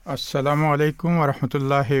Assalamu alaikum wa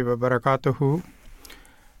rahmatullahi wa barakatuhu.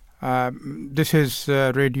 This is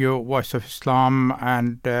Radio Voice of Islam,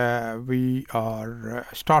 and we are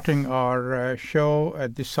starting our show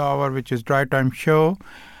at this hour, which is Dry Time Show.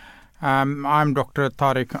 I'm Dr.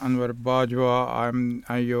 Tariq Anwar Bajwa. I'm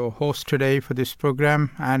your host today for this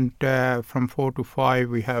program, and from 4 to 5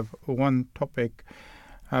 we have one topic,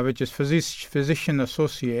 which is physician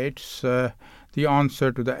associates, the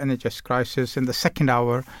answer to the NHS crisis. In the second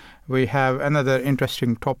hour, we have another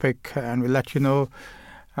interesting topic, and we'll let you know.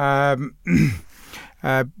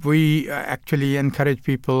 We actually encourage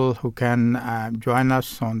people who can join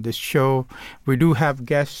us on this show. We do have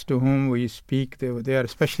guests to whom we speak. They are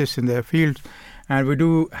specialists in their fields, and we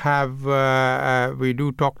do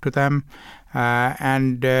talk to them,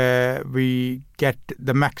 and we get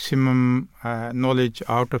the maximum knowledge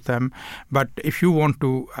out of them. But if you want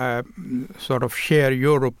to sort of share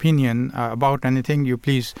your opinion about anything, you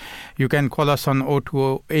can call us on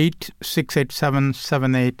 0208 687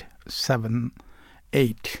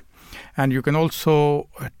 7878. And you can also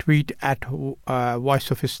tweet at Voice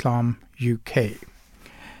of Islam UK.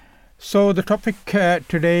 So the topic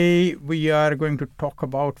today, we are going to talk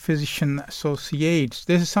about physician associates.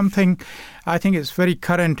 This is something I think is very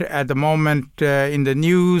current at the moment in the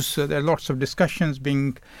news. There are lots of discussions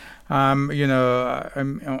being, on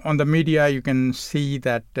the media. You can see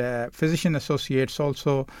that physician associates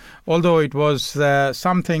also, although it was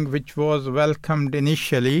something which was welcomed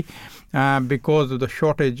initially because of the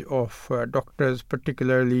shortage of doctors,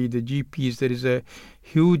 particularly the GPs. There is a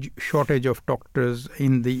huge shortage of doctors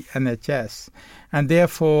in the NHS, and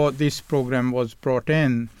therefore this program was brought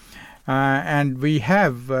in. And we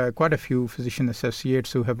have quite a few physician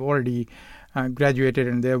associates who have already graduated,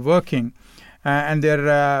 and they're working. And there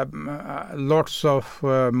are lots of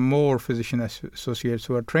more physician associates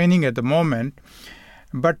who are training at the moment.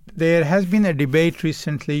 But there has been a debate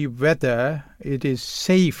recently whether it is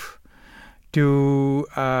safe to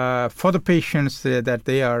for the patients that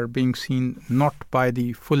they are being seen not by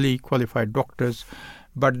the fully qualified doctors,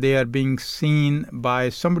 but they are being seen by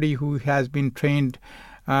somebody who has been trained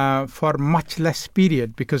for much less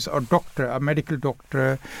period. Because a medical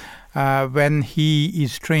doctor, when he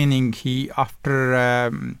is training,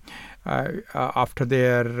 after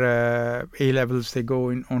their A levels, they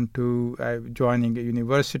go on to joining a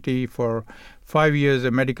university for 5 years,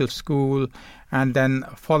 a medical school, and then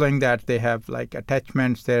following that they have like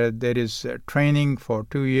attachments. There is training for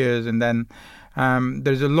 2 years, and then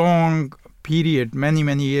there's a long period,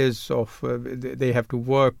 many years of they have to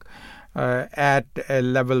work at a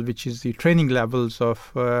level which is the training levels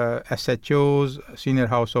of SHOs, senior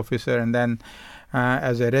house officer, and then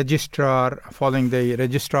as a registrar. Following the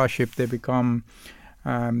registrarship, they become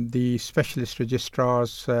the specialist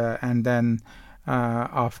registrars, and then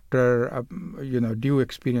after due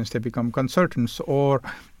experience, they become consultants. Or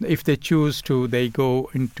if they choose to, they go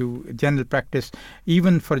into general practice.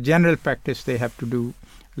 Even for general practice, they have to do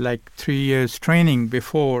like 3 years training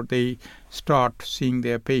before they start seeing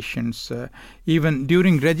their patients. Even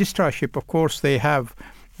during registrarship, of course, they have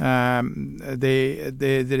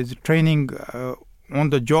there is a training on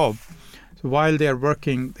the job. So while they are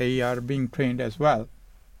working, they are being trained as well.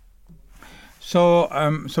 So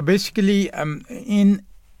basically, in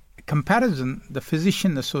comparison, the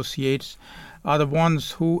physician associates are the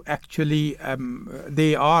ones who actually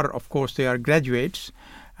they are graduates,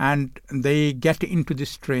 and they get into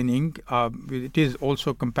this training. It is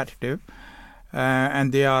also competitive.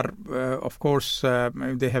 And they are,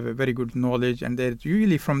 they have a very good knowledge, and they're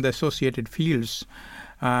usually from the associated fields,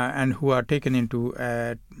 and who are taken into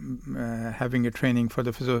having a training for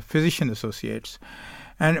the physician associates.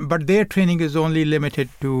 But their training is only limited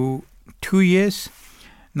to 2 years.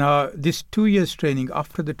 Now, this 2 years training,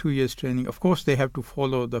 after the 2 years training, of course, they have to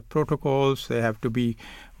follow the protocols. They have to be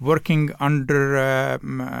working under,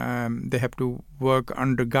 they have to work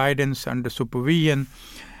under guidance, under supervision.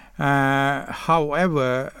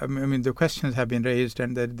 However, the questions have been raised,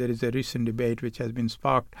 and there is a recent debate which has been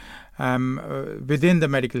sparked within the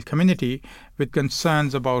medical community with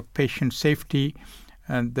concerns about patient safety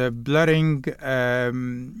and the blurring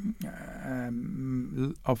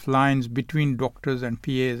of lines between doctors and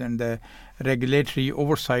PAs, and the regulatory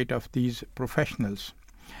oversight of these professionals.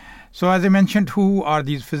 So, as I mentioned, who are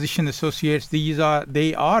these physician associates? They are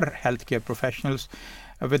healthcare professionals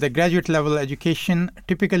with a graduate level education,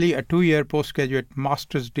 typically a 2-year postgraduate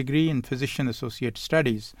master's degree in physician associate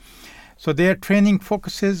studies. So their training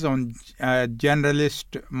focuses on a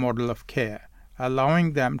generalist model of care,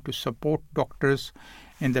 allowing them to support doctors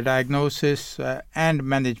in the diagnosis and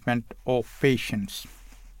management of patients.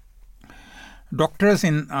 Doctors,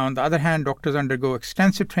 on the other hand, doctors undergo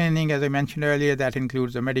extensive training, as I mentioned earlier. That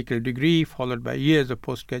includes a medical degree followed by years of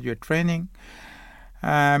postgraduate training,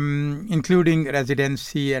 including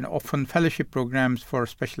residency and often fellowship programs for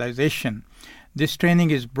specialization. This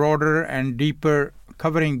training is broader and deeper,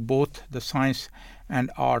 covering both the science and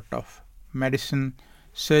art of medicine,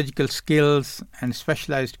 surgical skills, and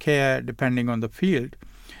specialized care depending on the field.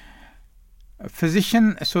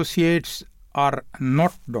 Physician associates are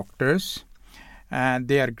not doctors.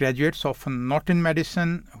 They are graduates, often not in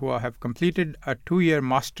medicine, who have completed a 2-year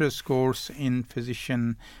master's course in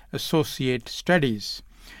physician associate studies.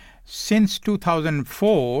 Since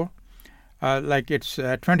 2004, it's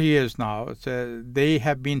 20 years now, they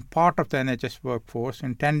have been part of the NHS workforce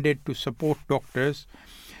intended to support doctors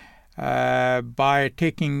by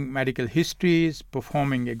taking medical histories,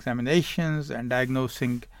 performing examinations, and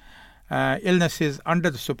diagnosing illnesses under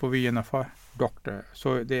the supervision of a doctor.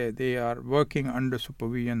 So they are working under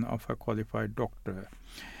supervision of a qualified doctor.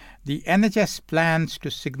 The NHS plans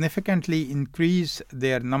to significantly increase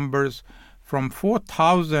their numbers from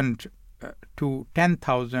 4,000 to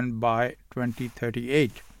 10,000 by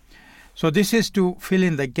 2038. So this is to fill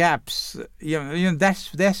in the gaps.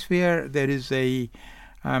 That's where there is the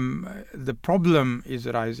problem is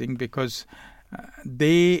arising, because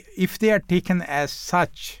if they are taken as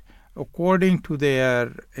such, according to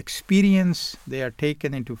their experience, they are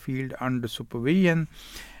taken into field under supervision,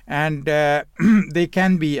 and they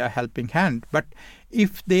can be a helping hand. But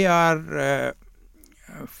if they are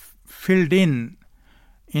filled in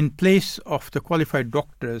place of the qualified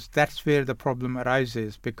doctors, that's where the problem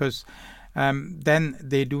arises, because then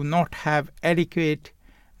they do not have adequate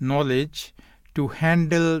knowledge to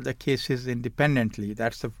handle the cases independently.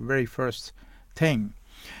 That's the very first thing.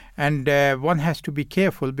 And one has to be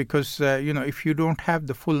careful, because if you don't have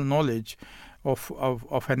the full knowledge of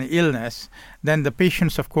an illness, then the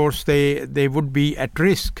patients, of course, they would be at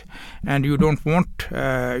risk, and you don't want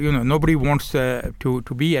nobody wants to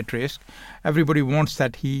be at risk. Everybody wants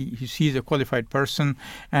that he sees a qualified person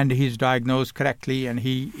and he's diagnosed correctly and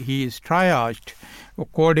he is triaged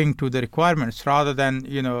according to the requirements, rather than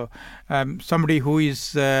somebody who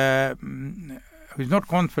is not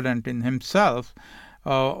confident in himself.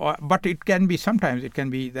 But sometimes it can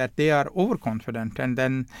be that they are overconfident, and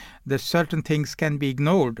then the certain things can be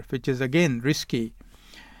ignored, which is again risky.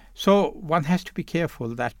 So one has to be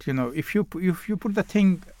careful that if you put the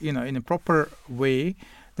thing in a proper way,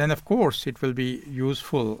 then of course it will be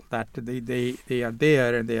useful that they are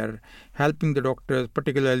there and they are helping the doctors,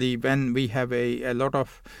 particularly when we have a lot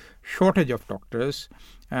of shortage of doctors.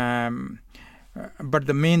 But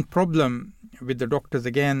the main problem with the doctors,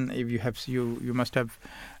 again, if you must have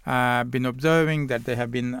been observing that there have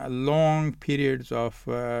been long periods of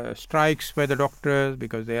strikes by the doctors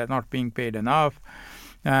because they are not being paid enough.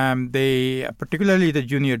 Particularly the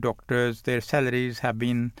junior doctors, their salaries have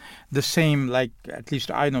been the same. Like, at least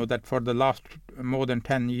I know that for the last more than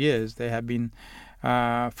 10 years they have been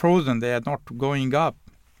frozen. They are not going up.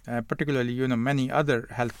 Particularly, many other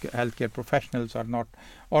healthcare professionals are not,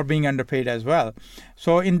 or being underpaid as well.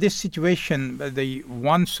 So in this situation, the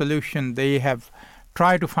one solution they have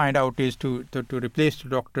tried to find out is to replace the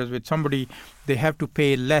doctors with somebody they have to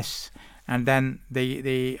pay less, and then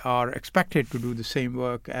they are expected to do the same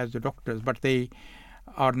work as the doctors. But they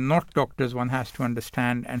are not doctors, one has to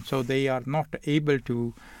understand, and so they are not able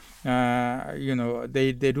to,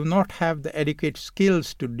 they do not have the adequate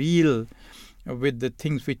skills to deal with the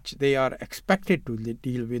things which they are expected to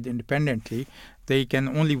deal with independently. They can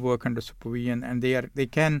only work under supervision, and they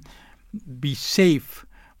can be safe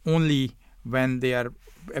only when they are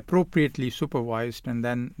appropriately supervised, and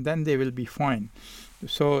then they will be fine.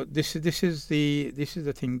 So this is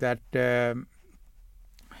the thing that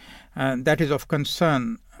that is of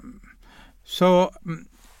concern. So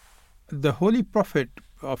the Holy Prophet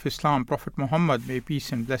of Islam, Prophet Muhammad, may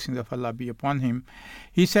peace and blessings of Allah be upon him,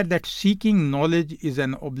 he said that seeking knowledge is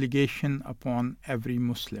an obligation upon every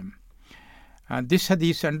Muslim. This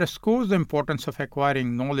hadith underscores the importance of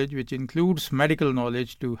acquiring knowledge, which includes medical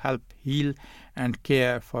knowledge to help heal and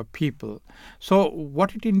care for people. So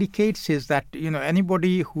what it indicates is that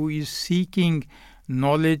anybody who is seeking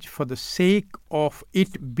knowledge for the sake of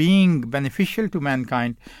it being beneficial to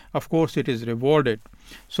mankind, of course it is rewarded.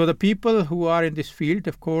 So the people who are in this field,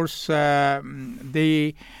 of course,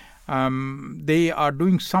 they are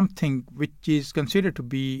doing something which is considered to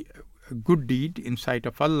be a good deed in sight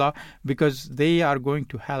of Allah, because they are going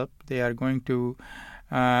to help. They are going to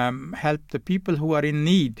help the people who are in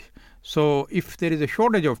need. So if there is a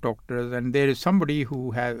shortage of doctors and there is somebody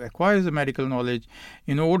who acquires the medical knowledge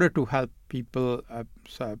in order to help people,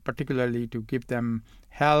 particularly to give them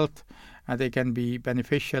health, they can be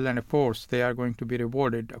beneficial, and of course they are going to be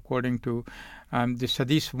rewarded according to this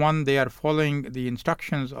hadith. One, they are following the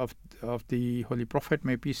instructions of the Holy Prophet,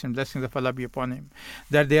 may peace and blessings of Allah be upon him,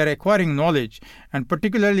 that they are acquiring knowledge, and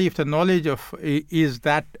particularly if the knowledge is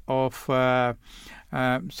that of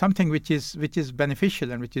something which is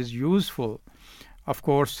beneficial and which is useful. Of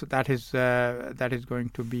course, that is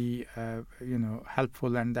going to be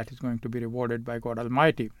helpful, and that is going to be rewarded by God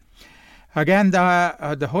Almighty. Again,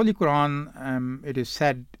 the Holy Quran, it is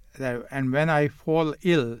said that, and when I fall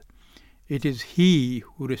ill, it is He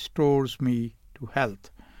who restores me to health.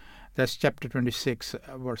 That's chapter 26,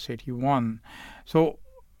 verse 81. So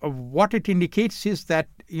what it indicates is that,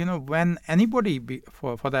 when anybody,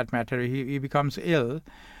 for that matter, he becomes ill,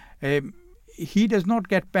 he does not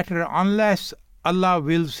get better unless Allah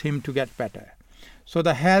wills him to get better. So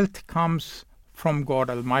the health comes from God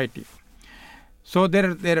Almighty. So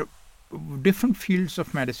there are different fields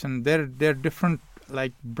of medicine. There are different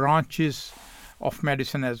branches of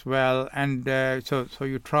medicine as well. And so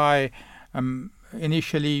you try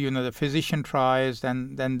initially, the physician tries,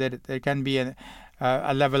 then there can be a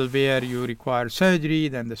level where you require surgery,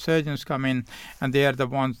 then the surgeons come in, and they are the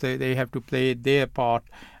ones, they have to play their part.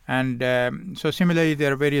 And so similarly,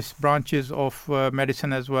 there are various branches of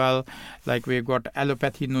medicine as well. Like we've got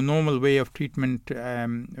allopathy, the normal way of treatment,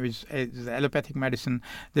 which is allopathic medicine.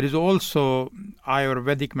 There is also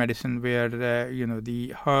Ayurvedic medicine, where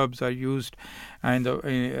the herbs are used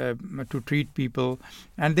to treat people,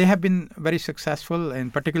 and they have been very successful,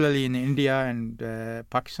 and particularly in India and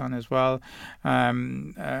Pakistan as well.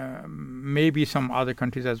 Maybe some other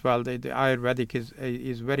countries as well. The Ayurvedic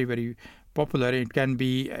is very, very popular. It can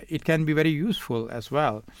be very useful as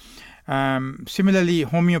well. Similarly,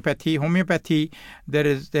 homeopathy,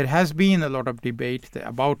 there has been a lot of debate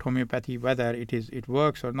about homeopathy, whether it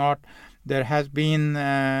works or not. There has been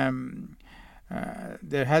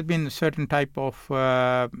certain type of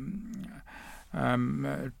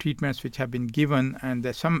treatments which have been given,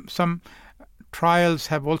 and some trials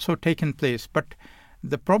have also taken place. But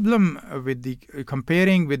the problem with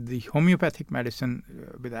comparing with the homeopathic medicine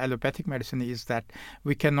with allopathic medicine is that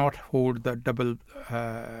we cannot hold the double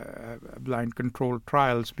blind controlled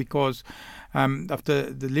trials because of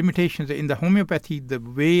the limitations in the homeopathy.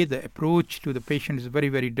 The approach to the patient is very,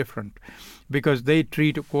 very different, because they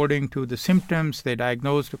treat according to the symptoms, they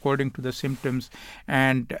diagnose according to the symptoms,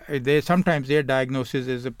 and sometimes their diagnosis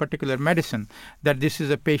is a particular medicine, that this is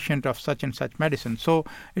a patient of such and such medicine. So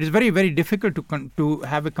it is very, very difficult to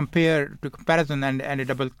have a comparison and a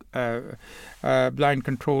double blind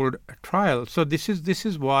controlled trial. So this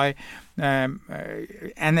is why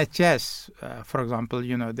NHS, for example,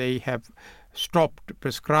 they have stopped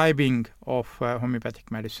prescribing of homeopathic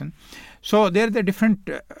medicine. So there are the different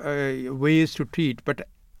ways to treat, but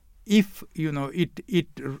if it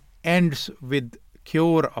ends with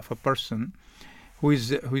cure of a person who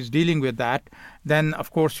is dealing with that, then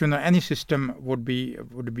of course any system would be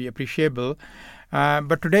appreciable.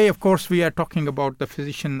 But today, of course, we are talking about the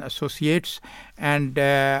physician associates, and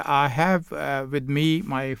I have with me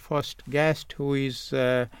my first guest, who is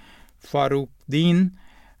Farooq Deen.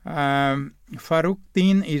 Farooq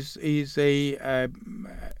Deen is a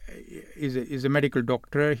medical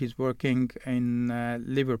doctor. He's working in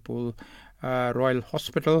Liverpool Royal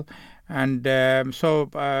Hospital, and so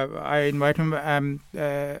I invite him.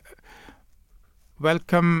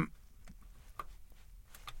 Welcome,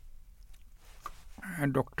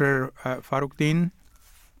 Dr. Farooq Deen.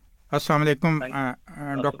 Assalamu alaikum,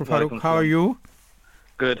 Dr. Farooq. How are you?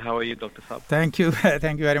 Good. How are you, Dr. Saab? Thank you.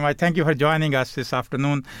 Thank you very much. Thank you for joining us this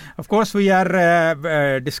afternoon. Of course, we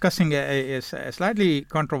are discussing a slightly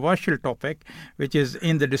controversial topic, which is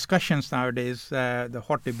in the discussions nowadays, the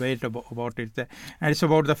hot debate about it, and it's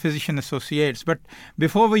about the physician associates. But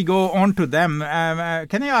before we go on to them,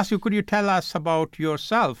 can I ask you, could you tell us about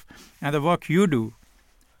yourself and the work you do?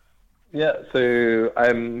 Yeah, so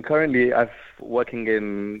I'm currently working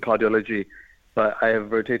in cardiology. So I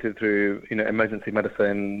have rotated through, emergency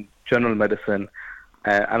medicine, general medicine,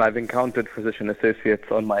 and I've encountered physician associates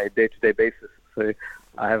on my day-to-day basis. So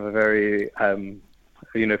I have a very,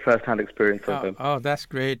 first-hand experience of them. Oh, that's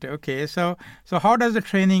great. Okay, so how does the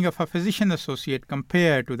training of a physician associate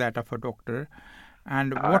compare to that of a doctor?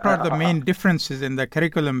 And what are the main differences in the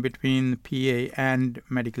curriculum between PA and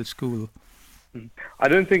medical school? I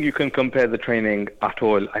don't think you can compare the training at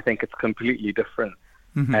all. I think it's completely different.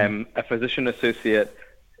 Mm-hmm. A physician associate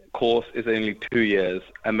course is only 2 years.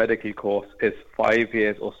 A medical course is 5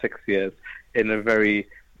 years or 6 years in a very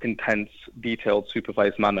intense, detailed,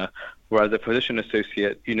 supervised manner. Whereas a physician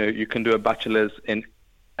associate, you can do a bachelor's in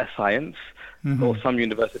a science, or some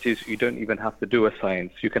universities you don't even have to do a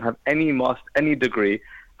science. You can have any degree,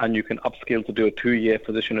 and you can upskill to do a 2-year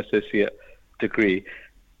physician associate degree.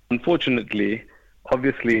 Unfortunately,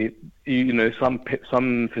 obviously,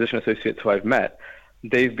 some physician associates who I've met,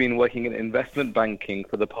 they've been working in investment banking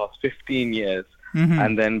for the past 15 years.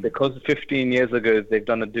 And then because 15 years ago they've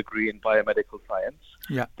done a degree in biomedical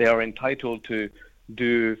science, they are entitled to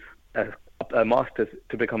do a master's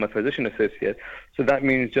to become a physician associate. So that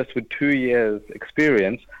means just with 2 years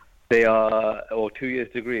experience, or 2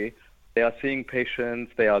 years degree, they are seeing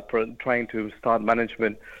patients, they are trying to start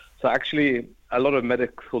management. So actually, a lot of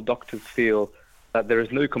medical doctors feel that there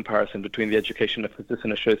is no comparison between the education a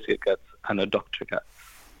physician associate gets and a doctor gets.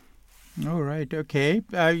 All right. Okay.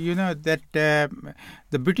 That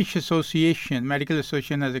the British Medical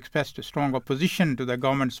Association has expressed a strong opposition to the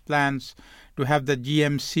government's plans to have the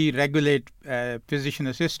GMC regulate physician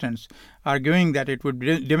assistants, arguing that it would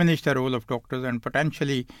diminish the role of doctors and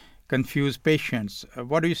potentially confuse patients.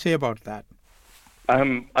 What do you say about that?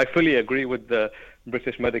 I fully agree with the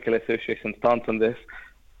British Medical Association stance on this.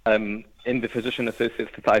 In the physician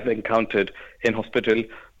associates that I've encountered in hospital,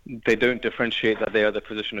 they don't differentiate that they are the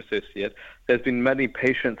physician associate. There's been many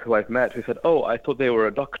patients who I've met who said, I thought they were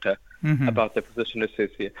a doctor, about the physician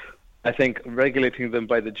associate. I think regulating them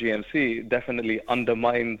by the GMC definitely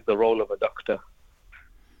undermines the role of a doctor.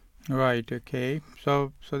 Right. Okay.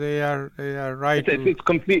 So they are right. It's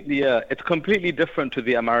completely different to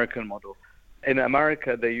the American model. In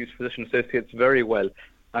America, they use physician associates very well,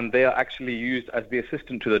 and they are actually used as the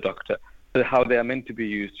assistant to the doctor. How they are meant to be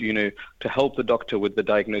used, to help the doctor with the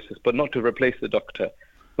diagnosis, but not to replace the doctor.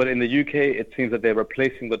 But in the UK, it seems that they're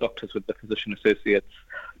replacing the doctors with the physician associates.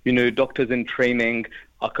 Doctors in training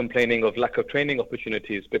are complaining of lack of training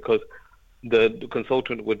opportunities because the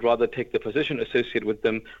consultant would rather take the physician associate with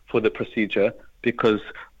them for the procedure, because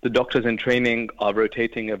the doctors in training are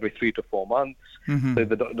rotating every 3 to 4 months. So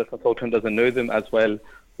the consultant doesn't know them as well,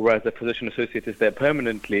 whereas the physician associate is there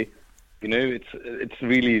permanently. It's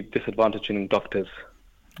really disadvantaging doctors.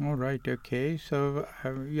 All right. Okay. So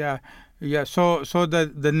So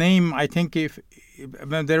the name, I think, if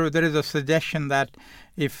there is a suggestion that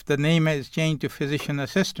if the name is changed to physician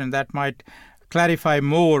assistant, that might clarify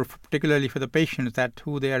more, particularly for the patients, that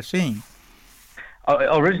who they are seeing.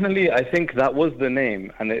 Originally, I think that was the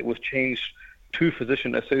name, and it was changed to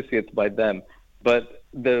physician associates by them. But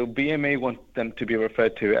the BMA wants them to be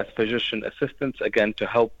referred to as physician assistants, again, to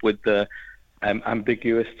help with the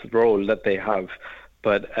ambiguous role that they have.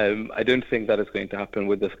 But I don't think that is going to happen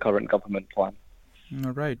with this current government plan.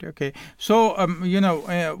 All right. Okay. So,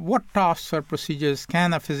 what tasks or procedures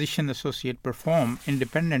can a physician associate perform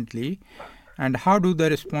independently, and how do the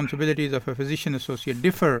responsibilities of a physician associate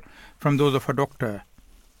differ from those of a doctor?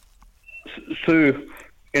 So,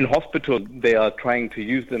 in hospital, they are trying to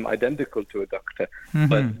use them identical to a doctor,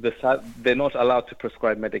 but they're not allowed to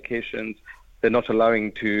prescribe medications. They're not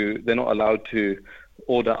allowed to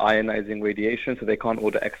order ionizing radiation, so they can't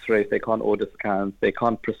order X-rays, they can't order scans, they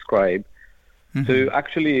can't prescribe. So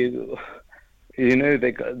actually,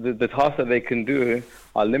 the tasks that they can do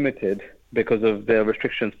are limited because of the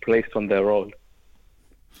restrictions placed on their role.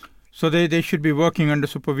 So they should be working under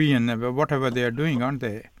supervision, whatever they are doing, aren't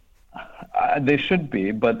they? They should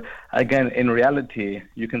be, but again, in reality,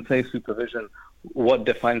 you can say supervision. What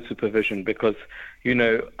defines supervision? Because,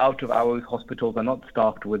 out-of-hours hospitals are not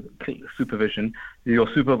staffed with supervision. Your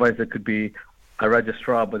supervisor could be a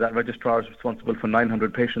registrar, but that registrar is responsible for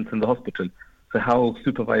 900 patients in the hospital. So how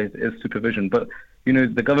supervised is supervision? But,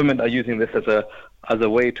 the government are using this as a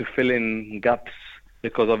way to fill in gaps,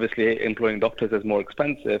 because obviously employing doctors is more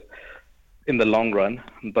expensive in the long run.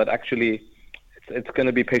 But actually, it's going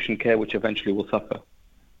to be patient care which eventually will suffer.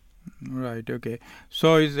 Right. Okay.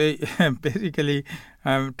 So is basically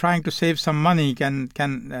trying to save some money can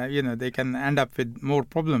they can end up with more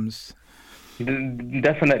problems.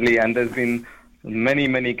 Definitely, and there's been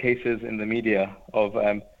many cases in the media of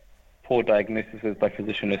poor diagnoses by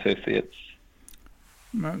physician associates.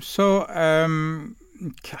 So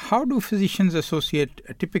how do physicians associates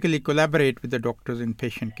typically collaborate with the doctors in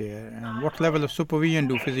patient care, and what level of supervision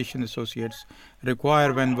do physician associates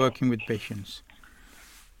require when working with patients?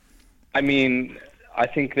 I mean, I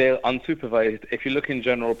think they're unsupervised. If you look in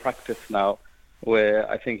general practice now, where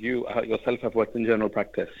I think you yourself have worked in general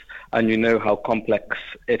practice, and you know how complex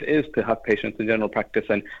it is to have patients in general practice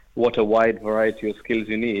and what a wide variety of skills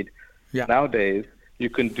you need. Yeah. Nowadays, you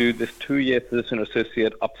can do this 2-year physician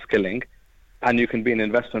associate upskilling, and you can be an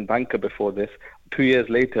investment banker before this. 2 years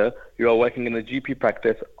later, you are working in a GP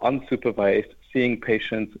practice, unsupervised, seeing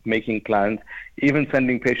patients, making plans, even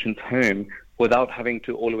sending patients home without having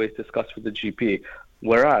to always discuss with the GP.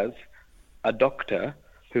 Whereas a doctor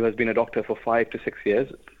who has been a doctor for 5 to 6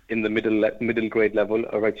 years in the middle grade level,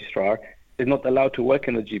 a registrar, is not allowed to work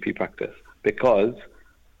in a GP practice because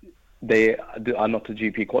they are not a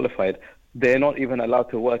GP qualified. They're not even allowed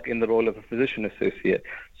to work in the role of a physician associate.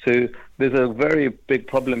 So there's a very big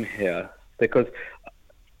problem here, because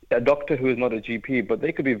a doctor who is not a GP, but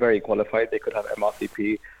they could be very qualified, they could have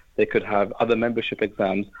MRCP, they could have other membership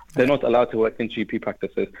exams, they're not allowed to work in GP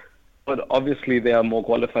practices. But obviously they are more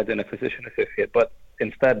qualified than a physician associate, but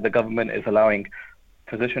instead the government is allowing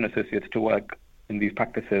physician associates to work in these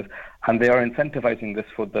practices, and they are incentivizing this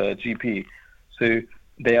for the GP. So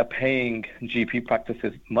they are paying GP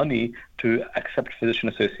practices money to accept physician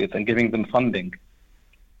associates and giving them funding.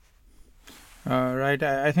 Right.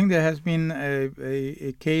 I think there has been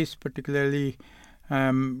a case, particularly,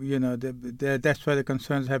 that's why the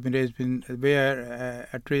concerns have been raised, where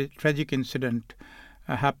a tragic incident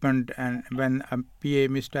happened, and when a PA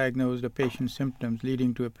misdiagnosed a patient's symptoms,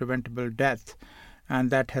 leading to a preventable death. And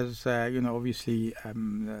that has, obviously,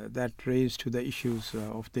 that raised to the issues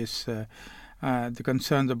of this, the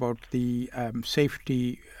concerns about the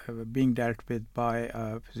safety being dealt with by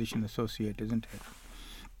a physician associate, isn't it?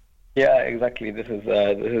 Yeah, exactly. This is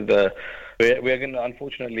the we are going to,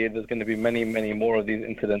 unfortunately, there's going to be many more of these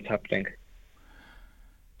incidents happening.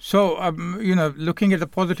 So, looking at the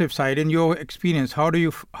positive side, in your experience, how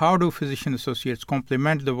do physician associates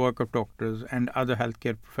complement the work of doctors and other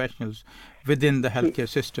healthcare professionals within the healthcare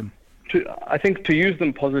system? I think to use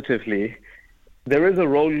them positively, there is a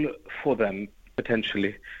role for them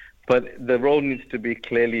potentially, but the role needs to be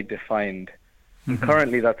clearly defined. And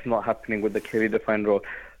currently, that's not happening with the clearly defined role.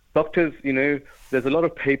 Doctors, there's a lot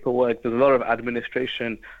of paperwork, there's a lot of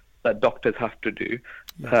administration that doctors have to do.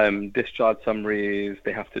 Discharge summaries,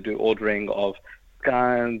 they have to do ordering of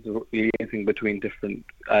scans, liaising between different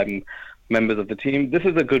members of the team. This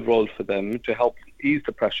is a good role for them to help ease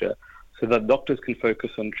the pressure so that doctors can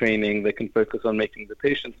focus on training, they can focus on making the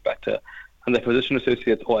patients better, and the physician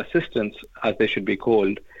associates or assistants, as they should be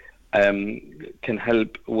called, can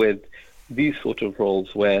help with these sort of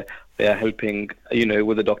roles where they are helping,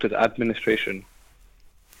 with the doctor's administration.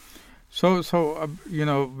 So,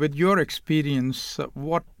 with your experience,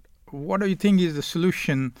 what do you think is the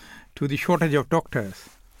solution to the shortage of doctors?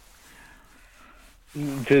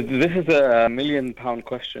 This is a £1 million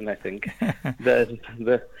question, I think.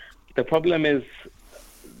 The problem is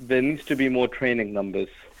there needs to be more training numbers.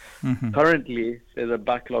 Currently, there's a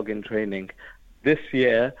backlog in training. This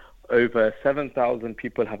year, over 7,000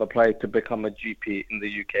 people have applied to become a GP in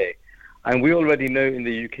the UK. And we already know in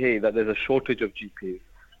the UK that there's a shortage of GPs.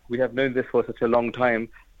 We have known this for such a long time,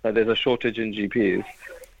 that there's a shortage in GPs.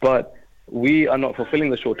 But we are not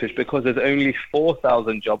fulfilling the shortage because there's only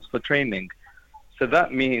 4,000 jobs for training. So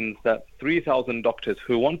that means that 3,000 doctors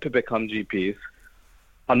who want to become GPs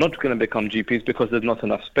are not going to become GPs because there's not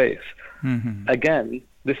enough space. Again,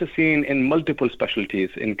 this is seen in multiple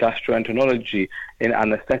specialties, in gastroenterology, in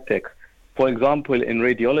anesthetics. For example, in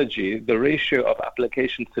radiology, the ratio of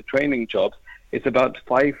applications to training jobs is about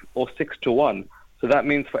 5 or 6 to 1. So that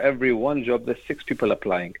means for every one job, there's 6 people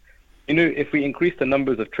applying. If we increase the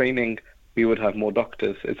numbers of training, we would have more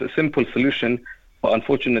doctors. It's a simple solution, but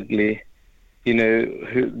unfortunately,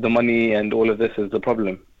 the money and all of this is the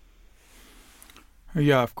problem.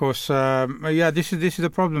 Yeah, of course. This is the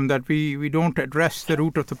problem, that we don't address the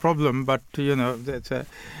root of the problem, but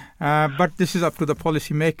but this is up to the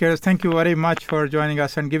policymakers. Thank you very much for joining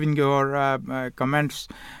us and giving your comments,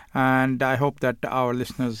 and I hope that our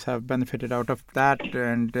listeners have benefited out of that.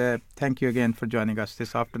 And thank you again for joining us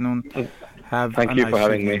this afternoon. Thank you for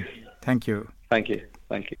having me. Thank you. Thank you.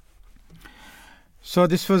 So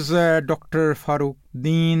this was Dr. Farooq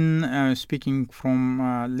Deen speaking from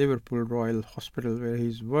Liverpool Royal Hospital, where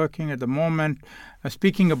he's working at the moment,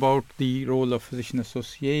 speaking about the role of physician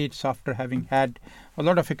associates after having had a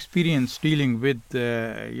lot of experience dealing with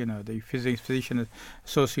the physician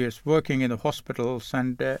associates working in the hospitals.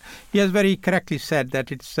 And he has very correctly said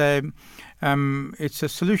that it's a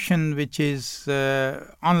solution which is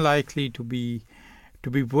unlikely to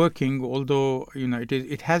be working, although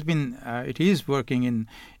it is working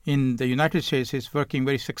in the United States. It's working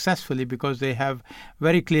very successfully because they have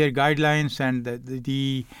very clear guidelines, and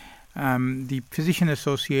the physician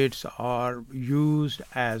associates are used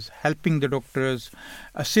as helping the doctors,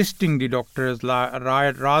 assisting the doctors,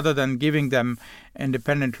 rather than giving them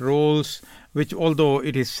independent roles, which although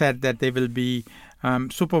it is said that they will be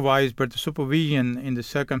supervised, but the supervision in the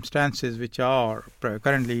circumstances which are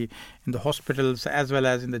currently in the hospitals as well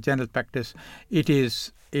as in the general practice, it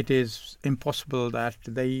is impossible that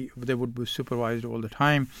they would be supervised all the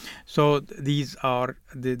time. So these are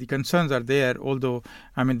the concerns are there, although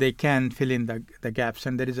they can fill in the gaps,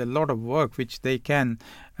 and there is a lot of work which they can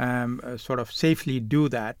sort of safely do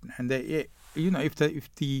that. And they, if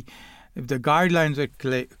the guidelines are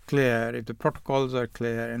clear, if the protocols are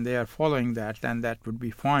clear and they are following that, then that would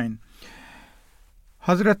be fine.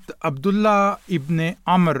 Hazrat Abdullah ibn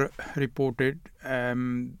Amr reported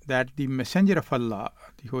that the Messenger of Allah,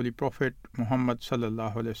 the Holy Prophet Muhammad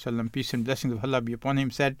sallallahu alaihi wasallam, peace and blessings of Allah be upon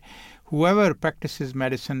him, said, "Whoever practices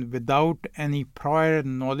medicine without any prior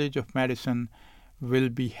knowledge of medicine will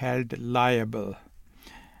be held liable."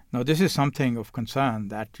 Now, this is something of concern,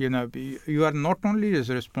 that you are not only as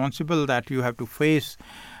responsible that you have to face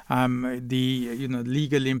the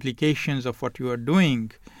legal implications of what you are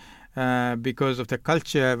doing, because of the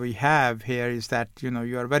culture we have here is that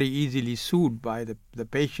you are very easily sued by the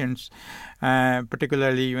patients.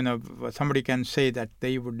 Particularly, somebody can say that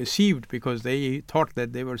they were deceived because they thought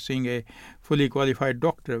that they were seeing a fully qualified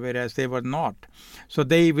doctor, whereas they were not. So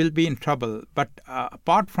they will be in trouble. But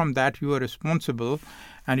apart from that, you are responsible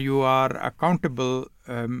and you are accountable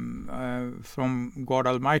from God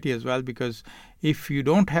Almighty as well, because if you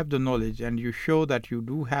don't have the knowledge and you show that you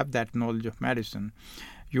do have that knowledge of medicine,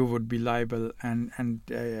 you would be liable and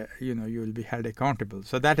you will be held accountable.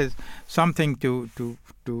 So that is something to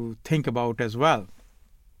think about as well.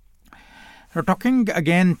 Now, talking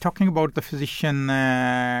about the physician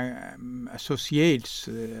associates,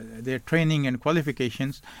 their training and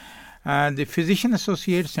qualifications. The physician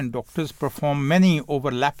associates and doctors perform many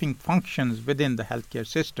overlapping functions within the healthcare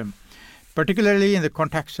system, particularly in the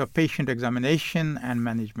context of patient examination and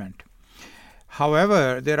management.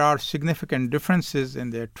 However, there are significant differences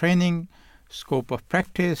in their training, scope of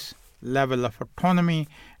practice, level of autonomy,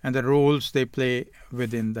 and the roles they play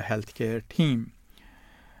within the healthcare team.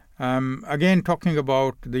 Again, talking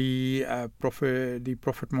about the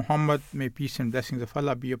Prophet Muhammad, may peace and blessings of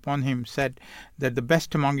Allah be upon him, said that the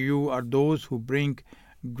best among you are those who bring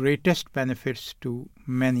greatest benefits to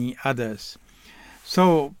many others.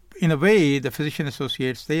 So, in a way, the physician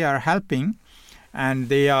associates, they are helping, and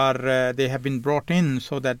they have been brought in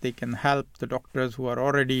so that they can help the doctors who are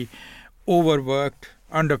already overworked,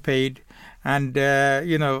 underpaid. And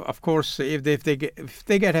of course, if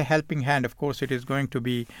they get a helping hand, of course it is going to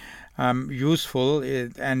be useful,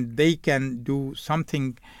 and they can do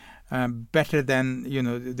something better than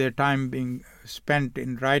their time being spent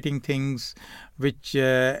in writing things which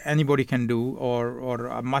anybody can do, or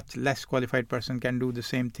a much less qualified person can do the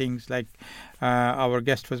same things. Like our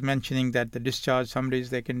guest was mentioning, that the discharge summaries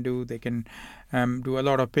they can do a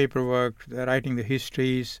lot of paperwork, writing the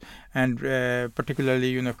histories, and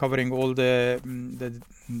particularly covering all the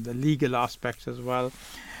legal aspects as well.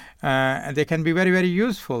 And they can be very, very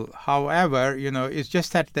useful. However, it's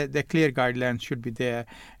just that the clear guidelines should be there,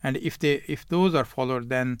 and if those are followed,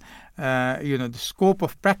 then the scope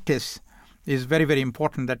of practice is very, very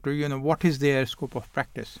important. That what is their scope of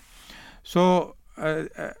practice. So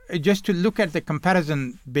just to look at the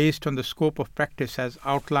comparison based on the scope of practice as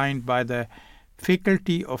outlined by the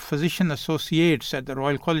Faculty of Physician Associates at the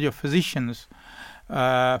Royal College of Physicians.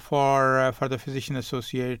 For the physician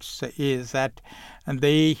associates is that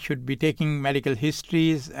they should be taking medical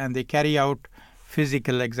histories, and they carry out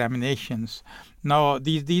physical examinations. Now,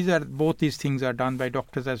 both these things are done by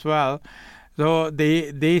doctors as well. So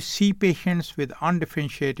they see patients with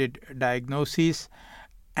undifferentiated diagnoses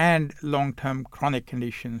and long-term chronic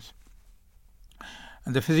conditions.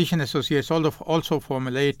 And the physician associates also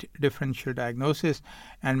formulate differential diagnosis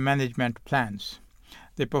and management plans.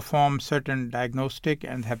 They perform certain diagnostic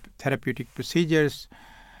and therapeutic procedures.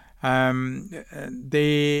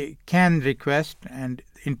 They can request and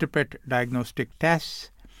interpret diagnostic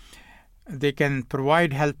tests. They can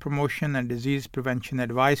provide health promotion and disease prevention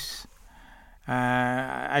advice.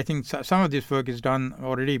 I think some of this work is done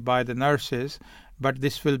already by the nurses, but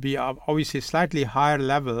this will be obviously slightly higher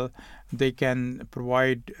level. They can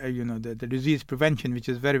provide, the disease prevention, which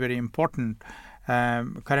is very, very important.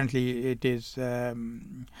 Currently, it is there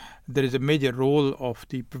is a major role of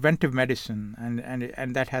the preventive medicine,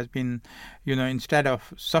 and that has been, instead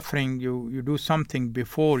of suffering, you do something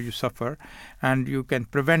before you suffer, and you can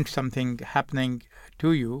prevent something happening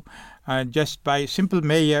to you. just by simple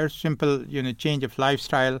measures, simple change of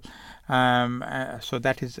lifestyle. So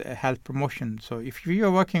that is health promotion. So if you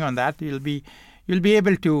are working on that, you'll be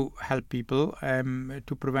able to help people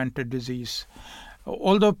to prevent a disease.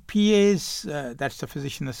 Although PAs, that's the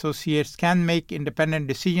physician associates, can make independent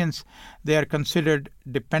decisions, they are considered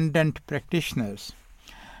dependent practitioners,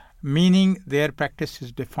 meaning their practice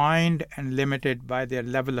is defined and limited by their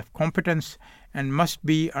level of competence and must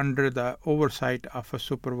be under the oversight of a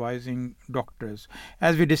supervising doctors.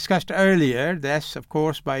 As we discussed earlier, yes, of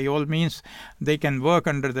course, by all means, they can work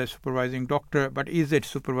under the supervising doctor, but is it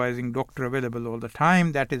supervising doctor available all the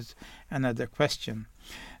time? That is another question.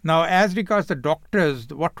 Now, as regards the doctors,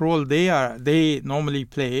 what role they normally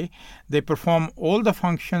play, they perform all the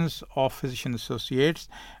functions of physician associates,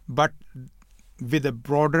 but with a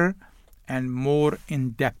broader and more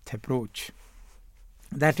in-depth approach.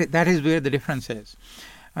 That is where the difference is.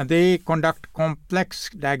 They conduct complex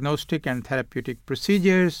diagnostic and therapeutic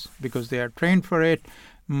procedures because they are trained for it.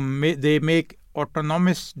 They make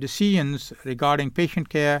autonomous decisions regarding patient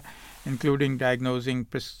care, including diagnosing,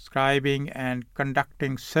 prescribing, and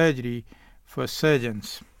conducting surgery for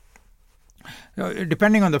surgeons.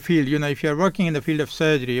 Depending on the field, if you're working in the field of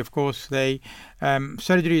surgery, of course,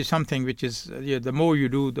 surgery is something which is the more you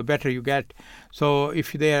do, the better you get. So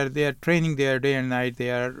if they are training there day and night, they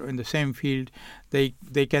are in the same field, they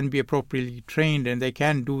can be appropriately trained and they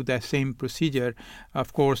can do the same procedure,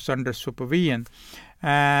 of course, under supervision.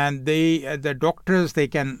 And the doctors, they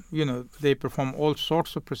can they perform all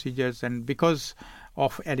sorts of procedures, and because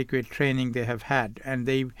of adequate training they have had, and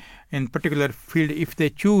they in particular field, if they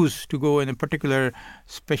choose to go in a particular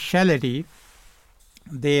specialty,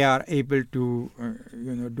 they are able to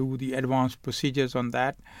do the advanced procedures on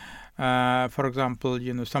that. For example,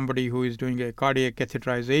 somebody who is doing a cardiac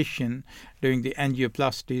catheterization, doing the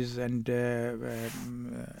angioplasties and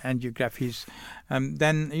angiographies,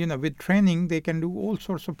 then with training they can do all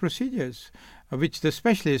sorts of procedures, which the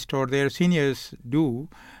specialist or their seniors do.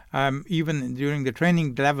 Even during the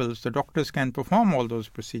training levels, the doctors can perform all those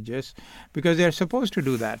procedures because they are supposed to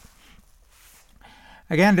do that.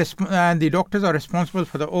 Again, the doctors are responsible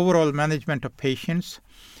for the overall management of patients,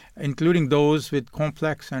 including those with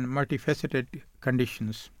complex and multifaceted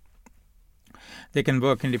conditions. They can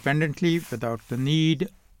work independently without the need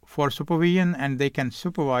for supervision, and they can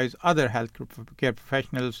supervise other healthcare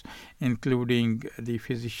professionals, including the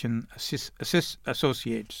physician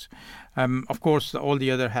associates. Of course, all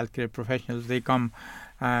the other healthcare professionals, they come,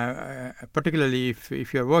 particularly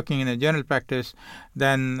if you're working in a general practice,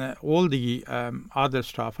 then all the other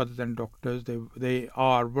staff other than doctors, they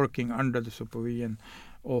are working under the supervision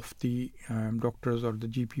of the doctors or the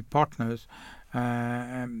GP partners,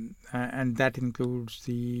 and that includes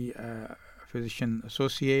the physician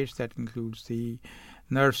associates, that includes the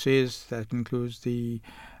nurses, that includes the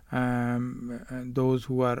those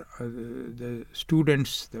who are the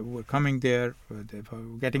students who are coming there,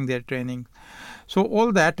 getting their training. So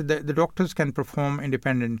all that the doctors can perform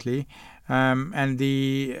independently, and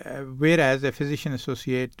whereas a physician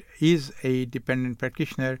associate is a dependent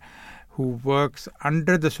practitioner who works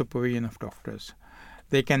under the supervision of doctors.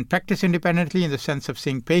 They can practice independently in the sense of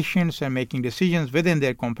seeing patients and making decisions within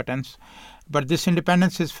their competence, but this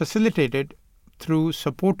independence is facilitated through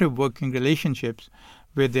supportive working relationships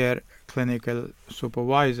with their clinical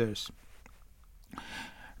supervisors.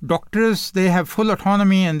 Doctors, they have full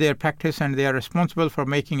autonomy in their practice and they are responsible for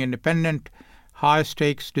making independent,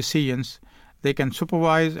 high-stakes decisions. They can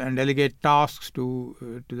supervise and delegate tasks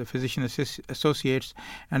to the physician associates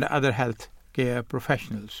and other health care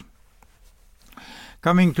professionals.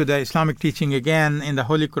 Coming to the Islamic teaching again, in the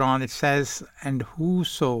Holy Quran it says, "And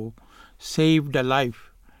whoso saved a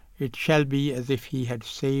life, it shall be as if he had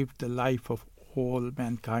saved the life of all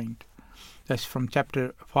mankind." That's from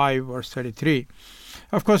chapter 5, verse 33.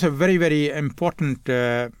 Of course, a very, very important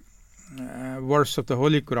verse of the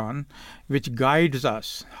Holy Quran, which guides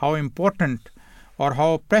us how important or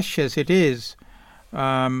how precious it is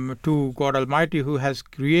to God Almighty, who has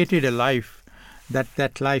created a life,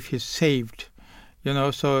 that life is saved.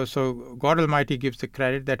 So God Almighty gives the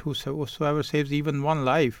credit that whosoever saves even one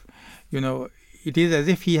life, it is as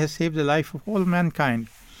if he has saved the life of all mankind.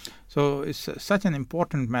 So it's such an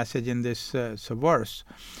important message in this verse.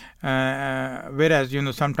 Whereas,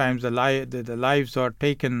 sometimes the lives are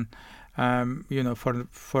taken,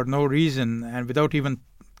 for no reason and without even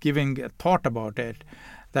giving a thought about it,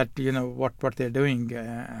 that, what they're doing,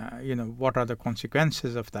 what are the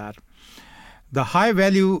consequences of that. The high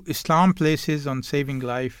value Islam places on saving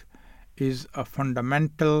life is a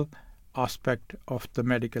fundamental aspect of the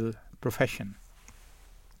medical profession.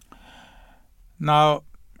 Now,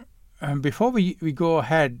 before we go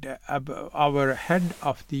ahead, our head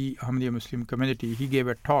of the Ahmadiyya Muslim community, he gave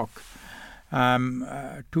a talk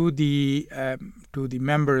to the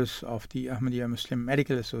members of the Ahmadiyya Muslim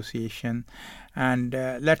Medical Association, and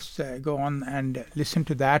let's go on and listen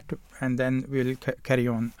to that, and then we'll carry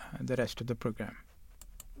on the rest of the program.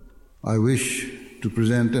 I wish to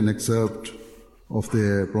present an excerpt of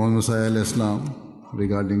the Prophet Messiah al-Islam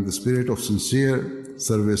regarding the spirit of sincere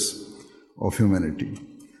service of humanity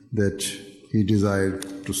that he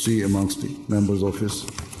desired to see amongst the members of his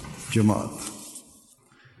Jamaat.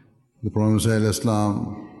 The Prophet Messiah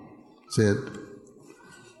al-Islam said,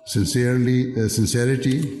 sincerity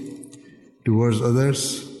towards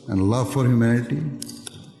others and love for humanity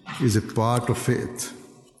is a part of faith.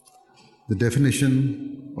 The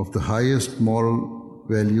definition of the highest moral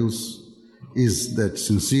values is that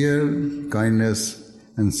sincere kindness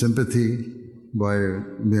and sympathy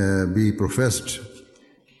be professed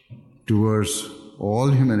towards all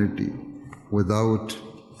humanity without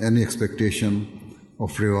any expectation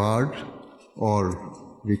of reward or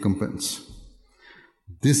recompense.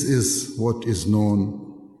 This is what is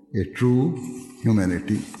known a true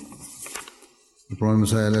humanity. The Prophet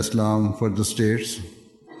Messiah al-Islam further states,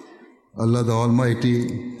 Allah the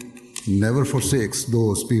Almighty never forsakes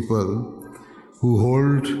those people who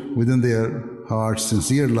hold within their hearts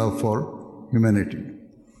sincere love for humanity.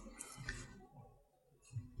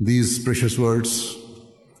 These precious words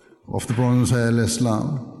of the Prophet Messiah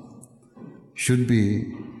al-Islam should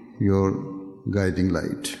be your guiding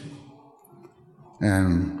light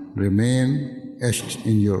and remain etched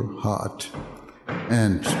in your heart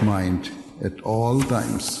and mind at all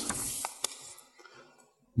times.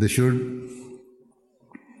 They should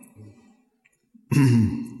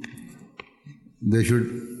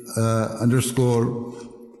underscore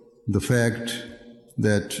the fact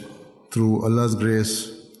that through Allah's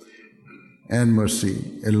grace and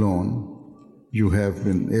mercy alone, you have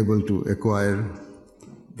been able to acquire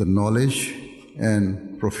the knowledge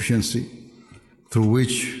and proficiency through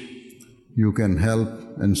which you can help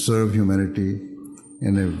and serve humanity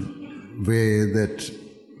in a way that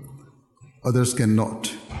others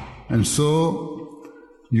cannot. And so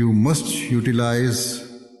you must utilize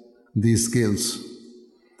these skills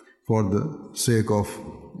for the sake of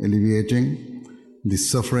alleviating the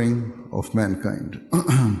suffering of mankind.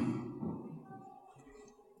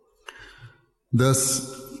 Thus,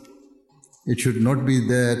 it should not be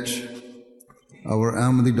that our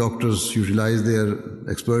Ahmadi doctors utilize their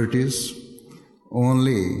expertise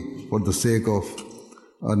only for the sake of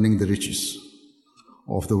earning the riches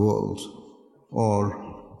of the world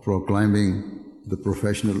or for climbing the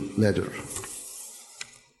professional ladder.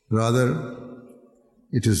 Rather,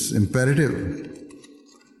 it is imperative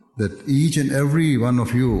that each and every one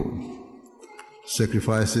of you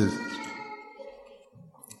sacrifices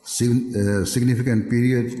a significant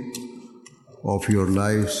period of your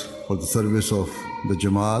lives for the service of the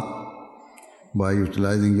Jamaat by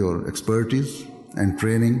utilizing your expertise and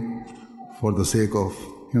training for the sake of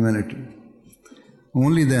humanity.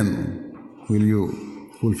 Only then will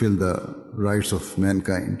you fulfill the rights of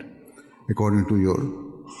mankind according to your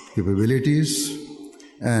capabilities,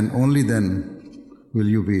 and only then will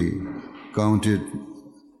you be counted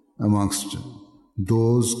amongst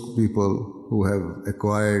those people who have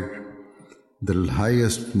acquired the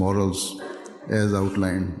highest morals as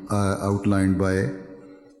outlined by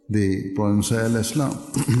the Prophet Messiah al-Islam.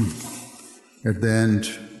 At the end,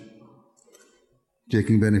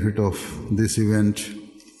 taking benefit of this event,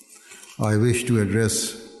 I wish to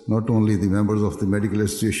address not only the members of the medical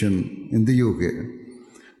association in the UK,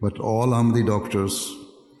 but all Ahmadi doctors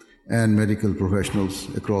and medical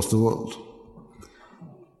professionals across the world.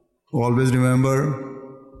 Always remember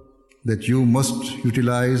that you must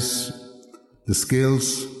utilize the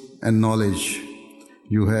skills and knowledge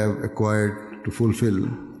you have acquired to fulfill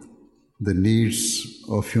the needs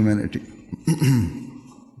of humanity.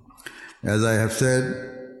 As I have said,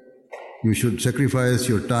 you should sacrifice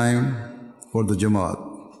your time for the Jamaat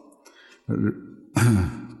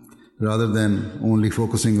rather than only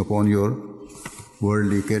focusing upon your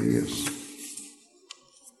worldly careers.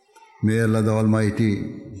 May Allah the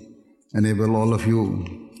Almighty enable all of you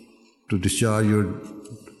to discharge your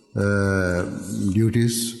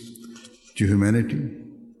duties to humanity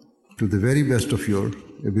to the very best of your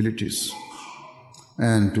abilities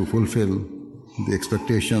and to fulfill the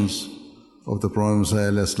expectations of the Prophet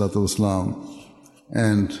Messiah ﷺ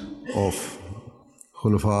and of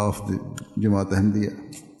Khulafa of the Jamaat Ahmadiyya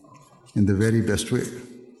in the very best way.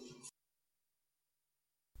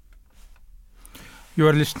 You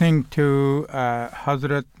are listening to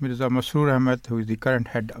Hazrat Mirza Masroor Ahmed, who is the current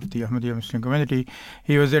head of the Ahmadiyya Muslim community.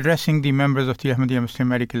 He was addressing the members of the Ahmadiyya Muslim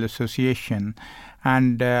Medical Association.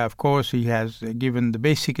 And, of course, he has given the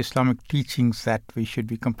basic Islamic teachings that we should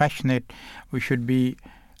be compassionate, we should be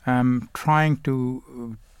trying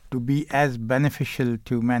to be as beneficial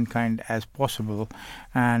to mankind as possible,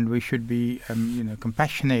 and we should be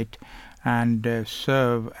compassionate and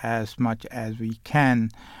serve as much as we can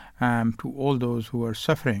to all those who are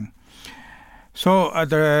suffering. So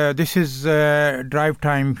this is Drive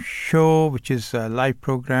Time Show, which is a live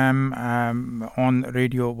program on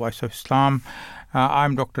Radio Voice of Islam.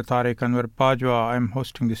 I'm Dr. Tariq Anwar Bajwa. I'm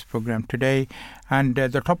hosting this program today. And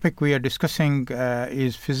the topic we are discussing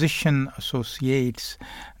is physician associates,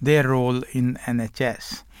 their role in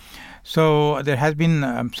NHS. So there has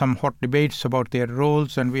been some hot debates about their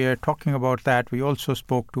roles, and we are talking about that. We also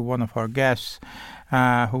spoke to one of our guests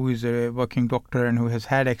who is a working doctor and who has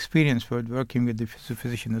had experience with working with the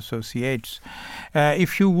physician associates.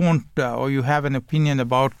 If you want or you have an opinion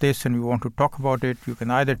about this and you want to talk about it, you can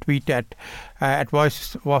either tweet at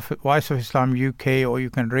Voice of Islam UK, or you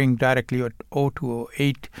can ring directly at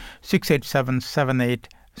 0208 687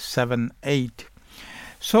 7878.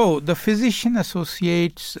 So the physician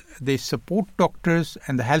associates, they support doctors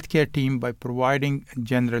and the healthcare team by providing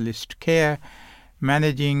generalist care,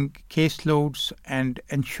 managing caseloads, and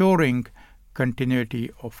ensuring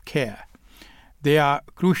continuity of care. They are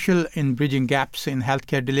crucial in bridging gaps in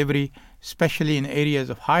healthcare delivery, especially in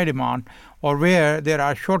areas of high demand or where there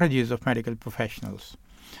are shortages of medical professionals.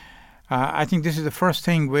 I think this is the first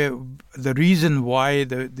thing where the reason why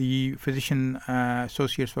the physician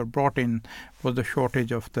associates were brought in was the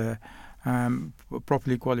shortage of the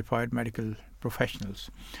properly qualified medical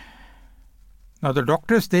professionals. Now, the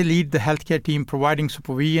doctors, they lead the healthcare team, providing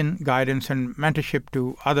supervision, guidance, and mentorship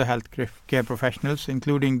to other healthcare professionals,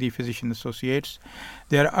 including the physician associates.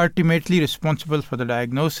 They are ultimately responsible for the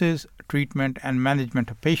diagnosis, treatment, and management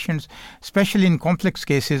of patients, especially in complex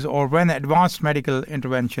cases or when advanced medical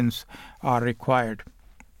interventions are required.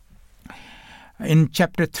 In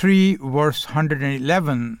chapter 3, verse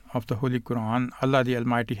 111 of the Holy Quran, Allah the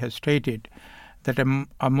Almighty has stated that a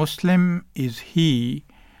Muslim is he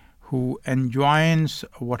who enjoins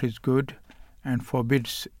what is good and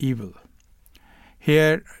forbids evil.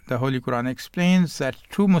 Here, the Holy Quran explains that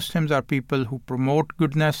true Muslims are people who promote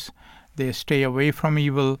goodness, they stay away from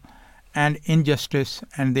evil and injustice,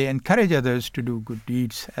 and they encourage others to do good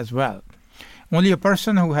deeds as well. Only a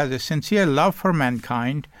person who has a sincere love for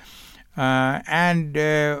mankind and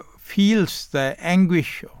feels the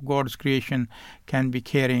anguish of God's creation can be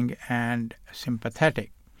caring and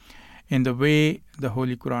sympathetic in the way the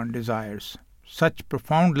Holy Quran desires. Such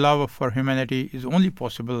profound love for humanity is only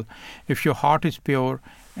possible if your heart is pure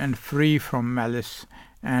and free from malice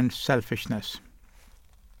and selfishness.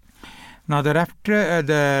 Now,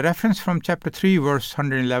 the reference from chapter 3, verse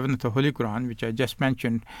 111 of the Holy Quran, which I just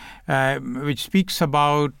mentioned, which speaks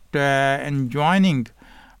about enjoining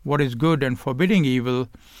what is good and forbidding evil,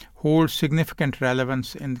 holds significant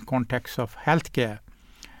relevance in the context of healthcare.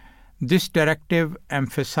 This directive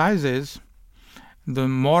emphasizes the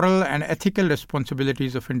moral and ethical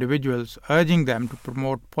responsibilities of individuals, urging them to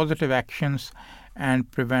promote positive actions and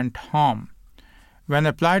prevent harm. When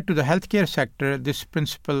applied to the healthcare sector, this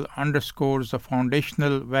principle underscores the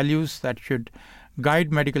foundational values that should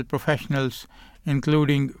guide medical professionals,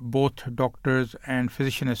 including both doctors and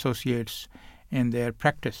physician associates, in their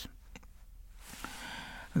practice.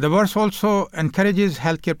 The verse also encourages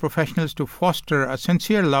healthcare professionals to foster a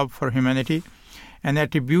sincere love for humanity, an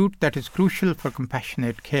attribute that is crucial for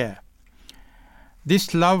compassionate care.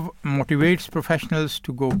 This love motivates professionals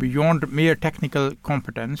to go beyond mere technical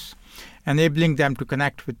competence, enabling them to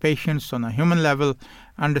connect with patients on a human level,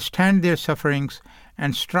 understand their sufferings,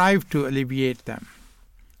 and strive to alleviate them.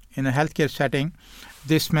 In a healthcare setting,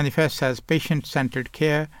 this manifests as patient-centered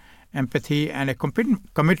care, empathy, and a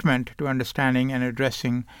commitment to understanding and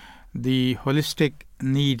addressing the holistic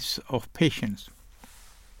needs of patients.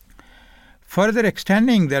 Further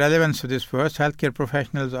extending the relevance of this verse, healthcare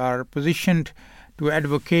professionals are positioned to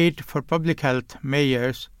advocate for public health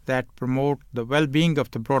measures that promote the well-being of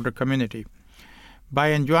the broader community.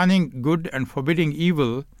 By enjoining good and forbidding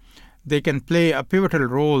evil, they can play a pivotal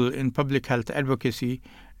role in public health advocacy,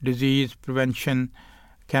 disease prevention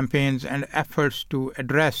campaigns, and efforts to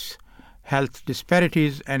address health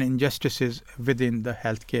disparities and injustices within the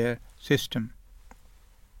healthcare system.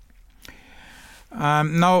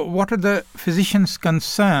 Now, what are the physicians'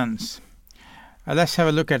 concerns? Let's have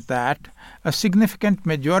a look at that. A significant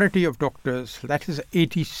majority of doctors, that is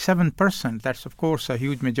 87%, that's of course a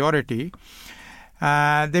huge majority,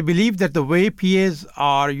 They believe that the way PAs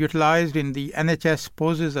are utilized in the NHS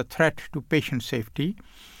poses a threat to patient safety.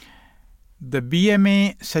 The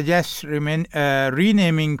BMA suggests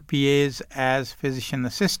renaming PAs as physician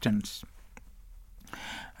assistants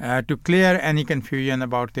to clear any confusion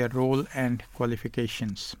about their role and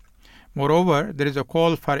qualifications. Moreover, there is a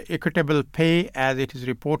call for equitable pay, as it is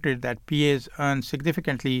reported that PAs earn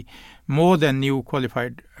significantly more than newly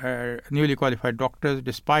qualified doctors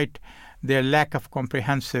despite their lack of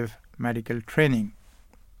comprehensive medical training.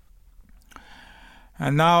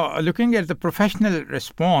 And now, looking at the professional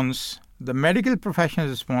response, the medical professional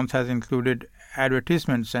response has included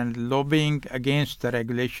advertisements and lobbying against the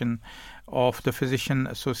regulation of the physician